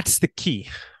 That's the key.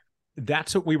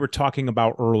 That's what we were talking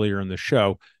about earlier in the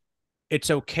show. It's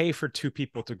okay for two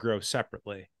people to grow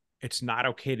separately. It's not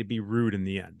okay to be rude in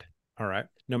the end. All right.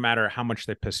 No matter how much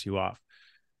they piss you off.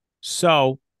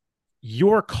 So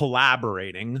you're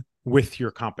collaborating with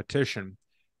your competition.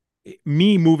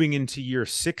 Me moving into year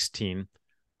 16,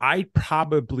 I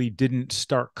probably didn't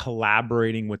start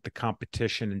collaborating with the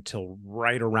competition until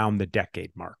right around the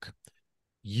decade mark.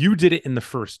 You did it in the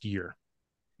first year.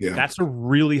 Yeah. That's a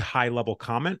really high level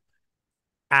comment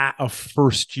at a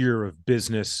first year of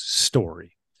business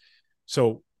story.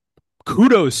 So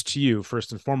kudos to you,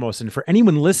 first and foremost. And for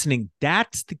anyone listening,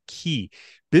 that's the key.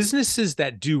 Businesses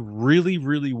that do really,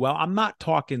 really well, I'm not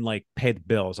talking like pay the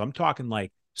bills. I'm talking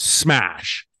like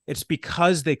smash. It's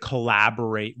because they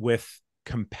collaborate with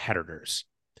competitors.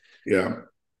 Yeah.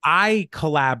 I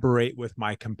collaborate with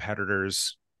my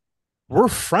competitors. We're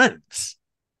friends.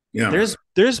 Yeah.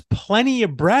 There's plenty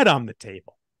of bread on the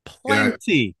table.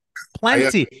 Plenty. I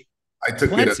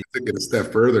took it a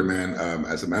step further, man.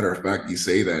 As a matter of fact, you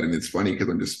say that, and it's funny because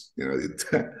I'm just,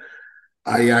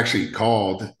 I actually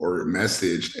called or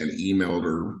messaged and emailed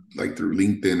or like through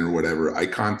LinkedIn or whatever. I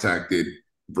contacted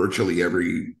virtually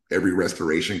every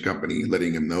restoration company,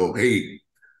 letting them know, hey,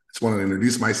 just wanted to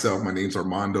introduce myself. My name's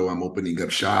Armando. I'm opening up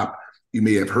shop. You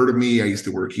may have heard of me. I used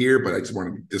to work here, but I just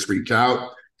want to just reach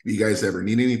out. If you guys ever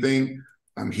need anything,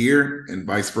 I'm here, and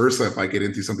vice versa. If I get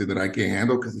into something that I can't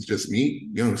handle because it's just me,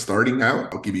 starting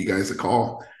out, I'll give you guys a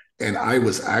call. And I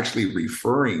was actually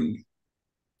referring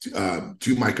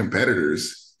to my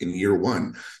competitors in year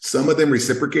one. Some of them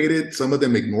reciprocated, some of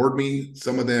them ignored me,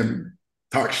 some of them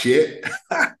talk shit,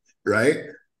 right?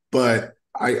 But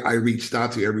I reached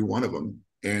out to every one of them.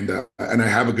 And I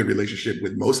have a good relationship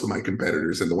with most of my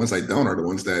competitors, and the ones I don't are the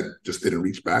ones that just didn't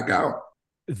reach back out.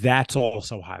 That's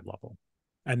also high level,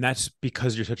 and that's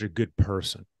because you're such a good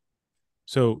person.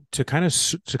 So to kind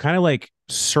of like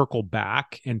circle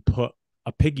back and put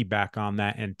a piggyback on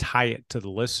that and tie it to the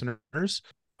listeners,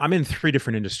 I'm in 3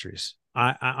 different industries.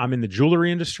 I'm in the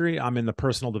jewelry industry, I'm in the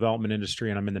personal development industry,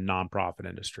 and I'm in the nonprofit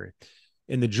industry.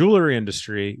 In the jewelry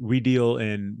industry, we deal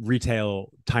in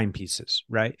retail timepieces,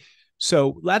 right?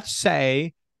 So let's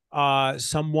say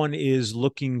someone is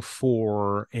looking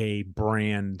for a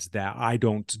brand that I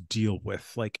don't deal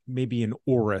with, like maybe an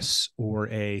Oris or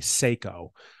a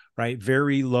Seiko, right?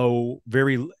 Very low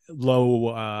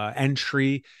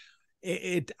entry.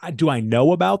 Do I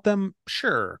know about them?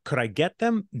 Sure. Could I get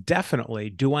them? Definitely.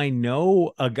 Do I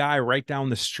know a guy right down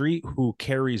the street who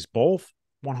carries both?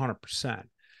 100%.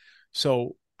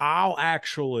 So I'll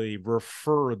actually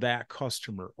refer that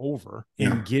customer over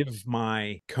and give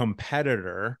my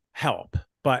competitor help.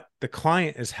 But the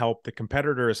client is helped, the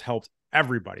competitor is helped,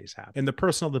 everybody's happy. In the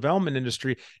personal development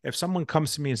industry, if someone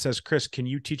comes to me and says, Chris, can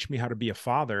you teach me how to be a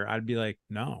father? I'd be like,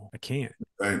 no, I can't.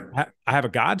 Right. I have a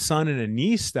godson and a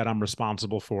niece that I'm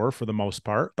responsible for the most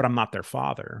part, but I'm not their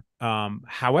father.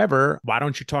 However, why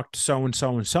don't you talk to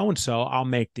so-and-so and so-and-so? I'll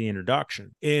make the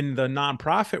introduction. In the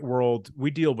nonprofit world,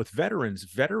 we deal with veterans.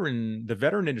 The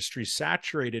veteran industry is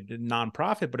saturated in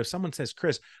nonprofit, but if someone says,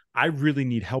 Chris, I really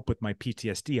need help with my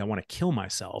PTSD, I want to kill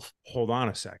myself. Hold on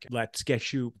a second. Let's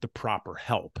get you the proper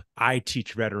help. I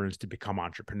teach veterans to become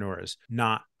entrepreneurs,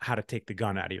 not how to take the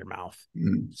gun out of your mouth.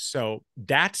 So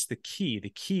that's the key. The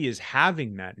key is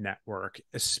having that network,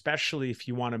 especially if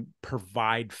you want to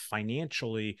provide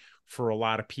financially for a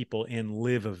lot of people and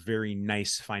live a very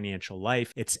nice financial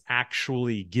life. It's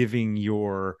actually giving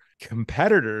your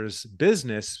competitors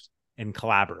business and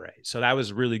collaborate. So that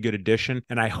was a really good addition.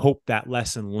 And I hope that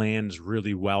lesson lands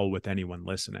really well with anyone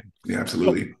listening. Yeah,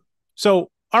 absolutely. So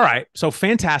All right. So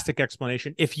fantastic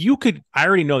explanation. If you could, I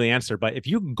already know the answer, but if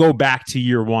you could go back to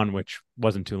year one, which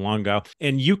wasn't too long ago,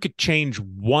 and you could change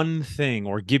one thing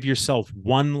or give yourself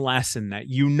one lesson that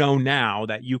you know now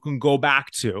that you can go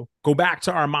back to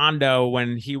Armando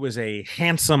when he was a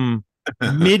handsome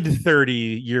mid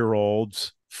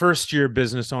 30-year-old first year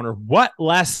business owner, what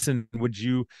lesson would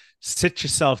you sit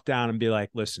yourself down and be like,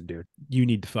 listen, dude, you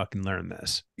need to fucking learn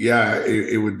this? Yeah,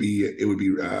 it would be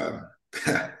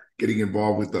getting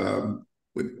involved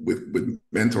with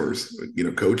mentors,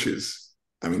 coaches.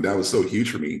 I mean, that was so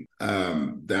huge for me.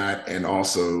 That and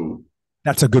also,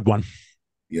 That's a good one.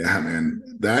 yeah, man,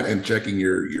 that and checking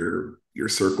your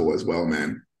circle as well,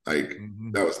 man. Like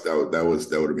Mm-hmm.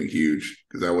 that would have been huge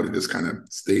because I would have just kind of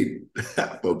stayed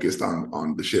focused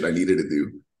on the shit I needed to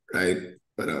do, right?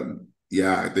 But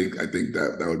yeah, I think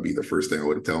that would be the first thing I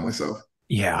would tell myself.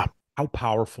 Yeah. How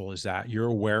powerful is that? You're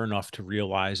aware enough to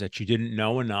realize that you didn't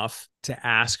know enough to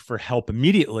ask for help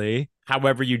immediately.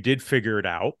 However, you did figure it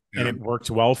out and Yeah, it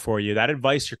worked well for you. That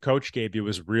advice your coach gave you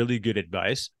was really good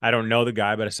advice. I don't know the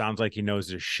guy, but it sounds like he knows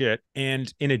his shit.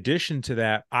 And in addition to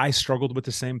that, I struggled with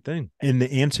the same thing. And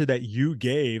the answer that you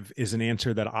gave is an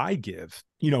answer that I give.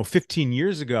 15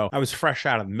 years ago, I was fresh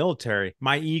out of the military.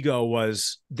 My ego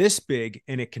was this big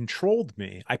and it controlled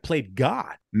me. I played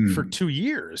God for 2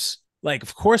 years. Like,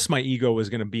 of course, my ego was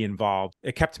going to be involved.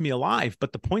 It kept me alive.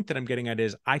 But the point that I'm getting at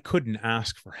is I couldn't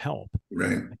ask for help.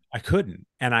 right. I couldn't.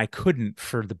 And I couldn't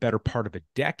for the better part of a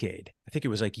decade. I think it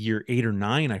was like year 8 or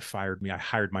 9, I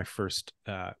hired my first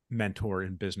mentor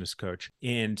and business coach.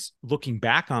 And looking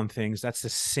back on things, that's the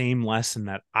same lesson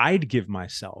that I'd give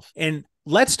myself. And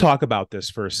let's talk about this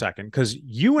for a second, because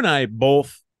you and I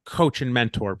both coach and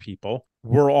mentor people.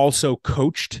 We're also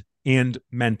coached and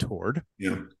mentored.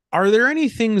 Yeah. Are there any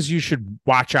things you should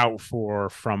watch out for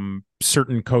from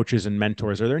certain coaches and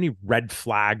mentors? Are there any red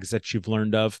flags that you've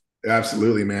learned of?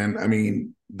 Absolutely, man. I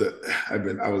mean,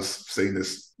 I was saying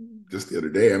this just the other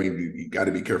day. I mean, you got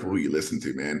to be careful who you listen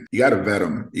to, man. You got to vet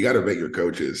them. You got to vet your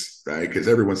coaches, right? Because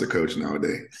everyone's a coach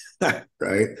nowadays,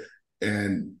 right?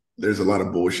 And there's a lot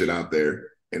of bullshit out there.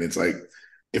 And it's like,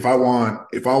 if I want,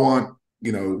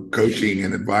 coaching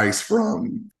and advice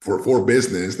for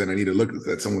business, then I need to look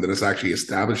at someone that has actually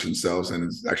established themselves and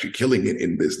is actually killing it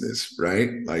in business, right?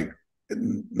 Like,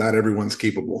 not everyone's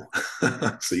capable.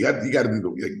 So you got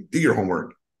to do your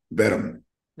homework, vet them.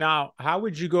 Now, how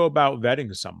would you go about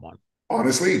vetting someone?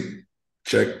 Honestly,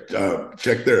 check their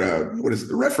the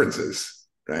references,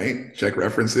 right? Check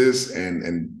references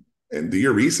and do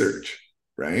your research,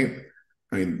 right?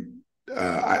 I mean,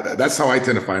 that's how I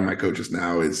tend to find my coaches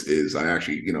now. Is I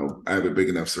actually, I have a big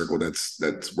enough circle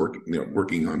that's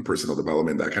working on personal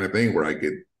development, that kind of thing, where I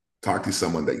could talk to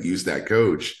someone that used that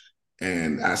coach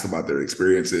and ask about their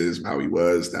experiences, how he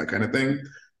was, that kind of thing.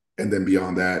 And then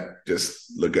beyond that,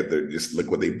 just look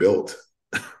what they built,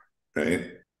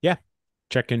 right? Yeah.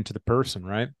 Check into the person,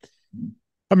 right?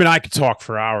 I mean, I could talk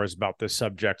for hours about this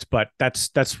subject, but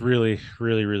that's really,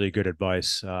 really, really good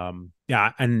advice.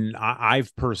 Yeah. And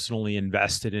I've personally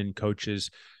invested in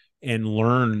coaches and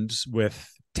learned with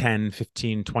 10,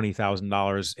 15,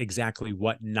 $20,000 exactly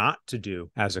what not to do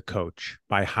as a coach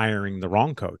by hiring the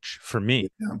wrong coach for me.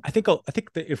 Yeah. I think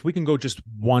that if we can go just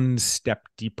one step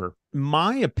deeper,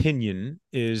 my opinion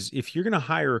is if you're going to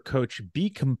hire a coach, be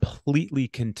completely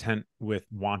content with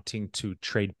wanting to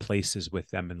trade places with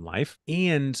them in life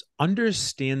and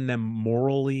understand them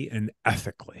morally and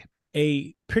ethically.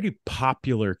 A pretty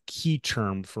popular key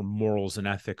term for morals and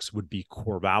ethics would be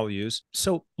core values.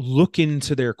 So look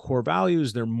into their core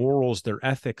values, their morals, their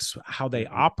ethics, how they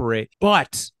operate,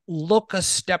 but look a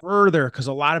step further because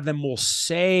a lot of them will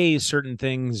say certain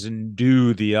things and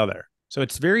do the other. So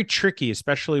it's very tricky,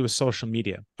 especially with social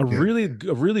media. A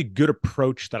really good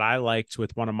approach that I liked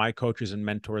with one of my coaches and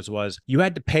mentors was you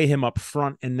had to pay him up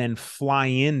front and then fly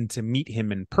in to meet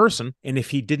him in person. And if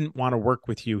he didn't want to work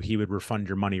with you, he would refund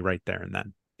your money right there and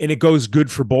then. And it goes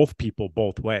good for both people,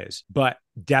 both ways. But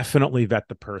definitely vet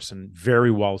the person.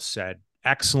 Very well said.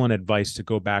 Excellent advice to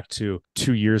go back to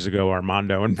 2 years ago,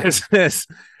 Armando, in business.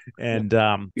 And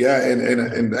and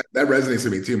that resonates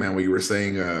with me too, man. What you were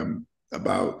saying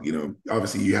about,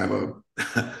 obviously you had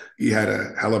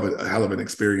a hell of an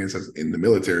experience in the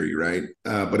military, right?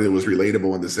 But it was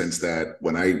relatable in the sense that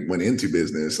when I went into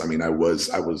business, I mean, I was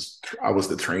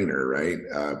the trainer, right?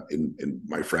 In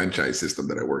my franchise system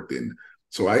that I worked in.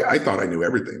 So I thought I knew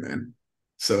everything, man.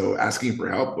 So asking for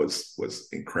help was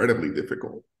incredibly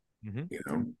difficult,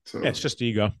 So yeah, it's just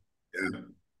ego. Yeah.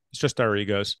 It's just our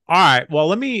egos. All right. Well,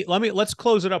 let's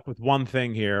close it up with one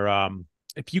thing here.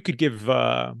 If you could give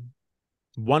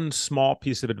one small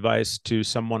piece of advice to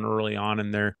someone early on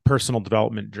in their personal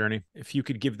development journey, if you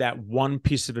could give that one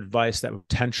piece of advice that would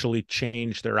potentially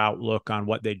change their outlook on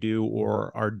what they do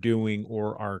or are doing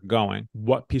or are going,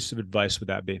 what piece of advice would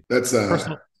that be? That's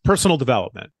Personal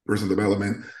development. personal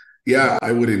development. Yeah,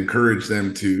 I would encourage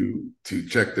them to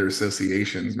check their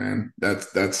associations, man.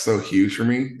 That's so huge for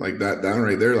me. Like that down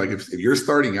right there. Like if you're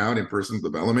starting out in personal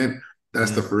development,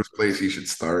 that's the first place you should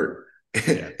start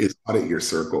Yeah. is audit your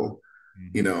circle.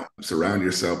 You Mhm. know, surround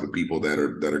yourself with people that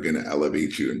are going to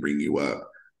elevate you and bring you up.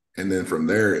 And then from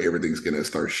there, everything's going to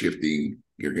start shifting.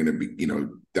 You're going to be,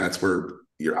 that's where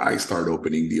your eyes start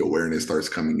opening, the awareness starts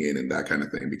coming in and that kind of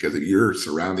thing. Because if you're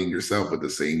surrounding yourself with the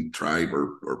same tribe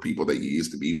or people that you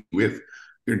used to be with,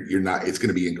 you're not, it's going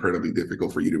to be incredibly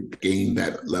difficult for you to gain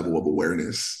that level of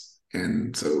awareness.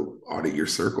 And so audit your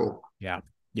circle. Yeah.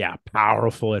 Yeah.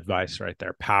 Powerful advice right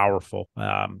there. Powerful.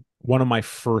 One of my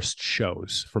first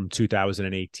shows from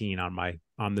 2018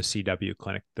 on the CW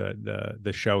clinic,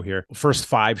 the show here, first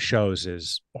 5 shows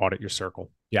is audit your circle.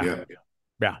 Yeah. Yeah.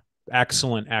 Yeah.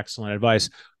 Excellent, excellent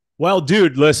advice. Well,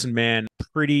 dude, listen, man,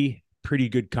 pretty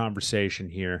good conversation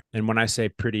here. And when I say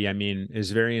pretty, I mean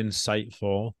is very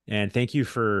insightful. And thank you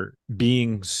for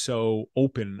being so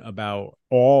open about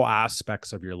all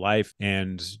aspects of your life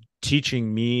and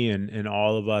teaching me and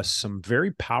all of us some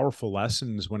very powerful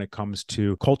lessons when it comes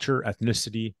to culture,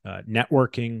 ethnicity,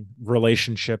 networking,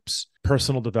 relationships,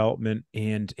 personal development,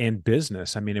 and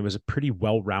business. I mean, it was a pretty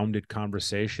well-rounded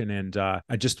conversation, and I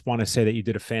just want to say that you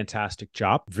did a fantastic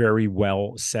job, very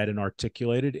well said and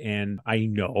articulated. And I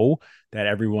know that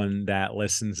everyone that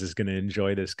listens is going to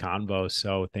enjoy this convo.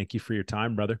 So thank you for your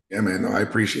time, brother. Yeah, man. No, I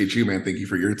appreciate you, man. Thank you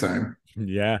for your time.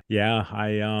 Yeah, yeah.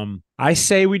 I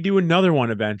say we do another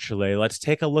one eventually. Let's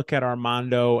take a look at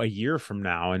Armando a year from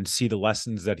now and see the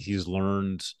lessons that he's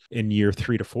learned in year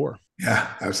 3 to 4. Yeah,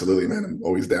 absolutely, man. I'm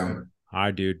always down. All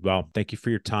right, dude. Well, thank you for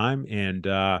your time and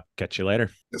catch you later.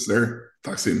 Yes, sir.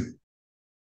 Talk soon.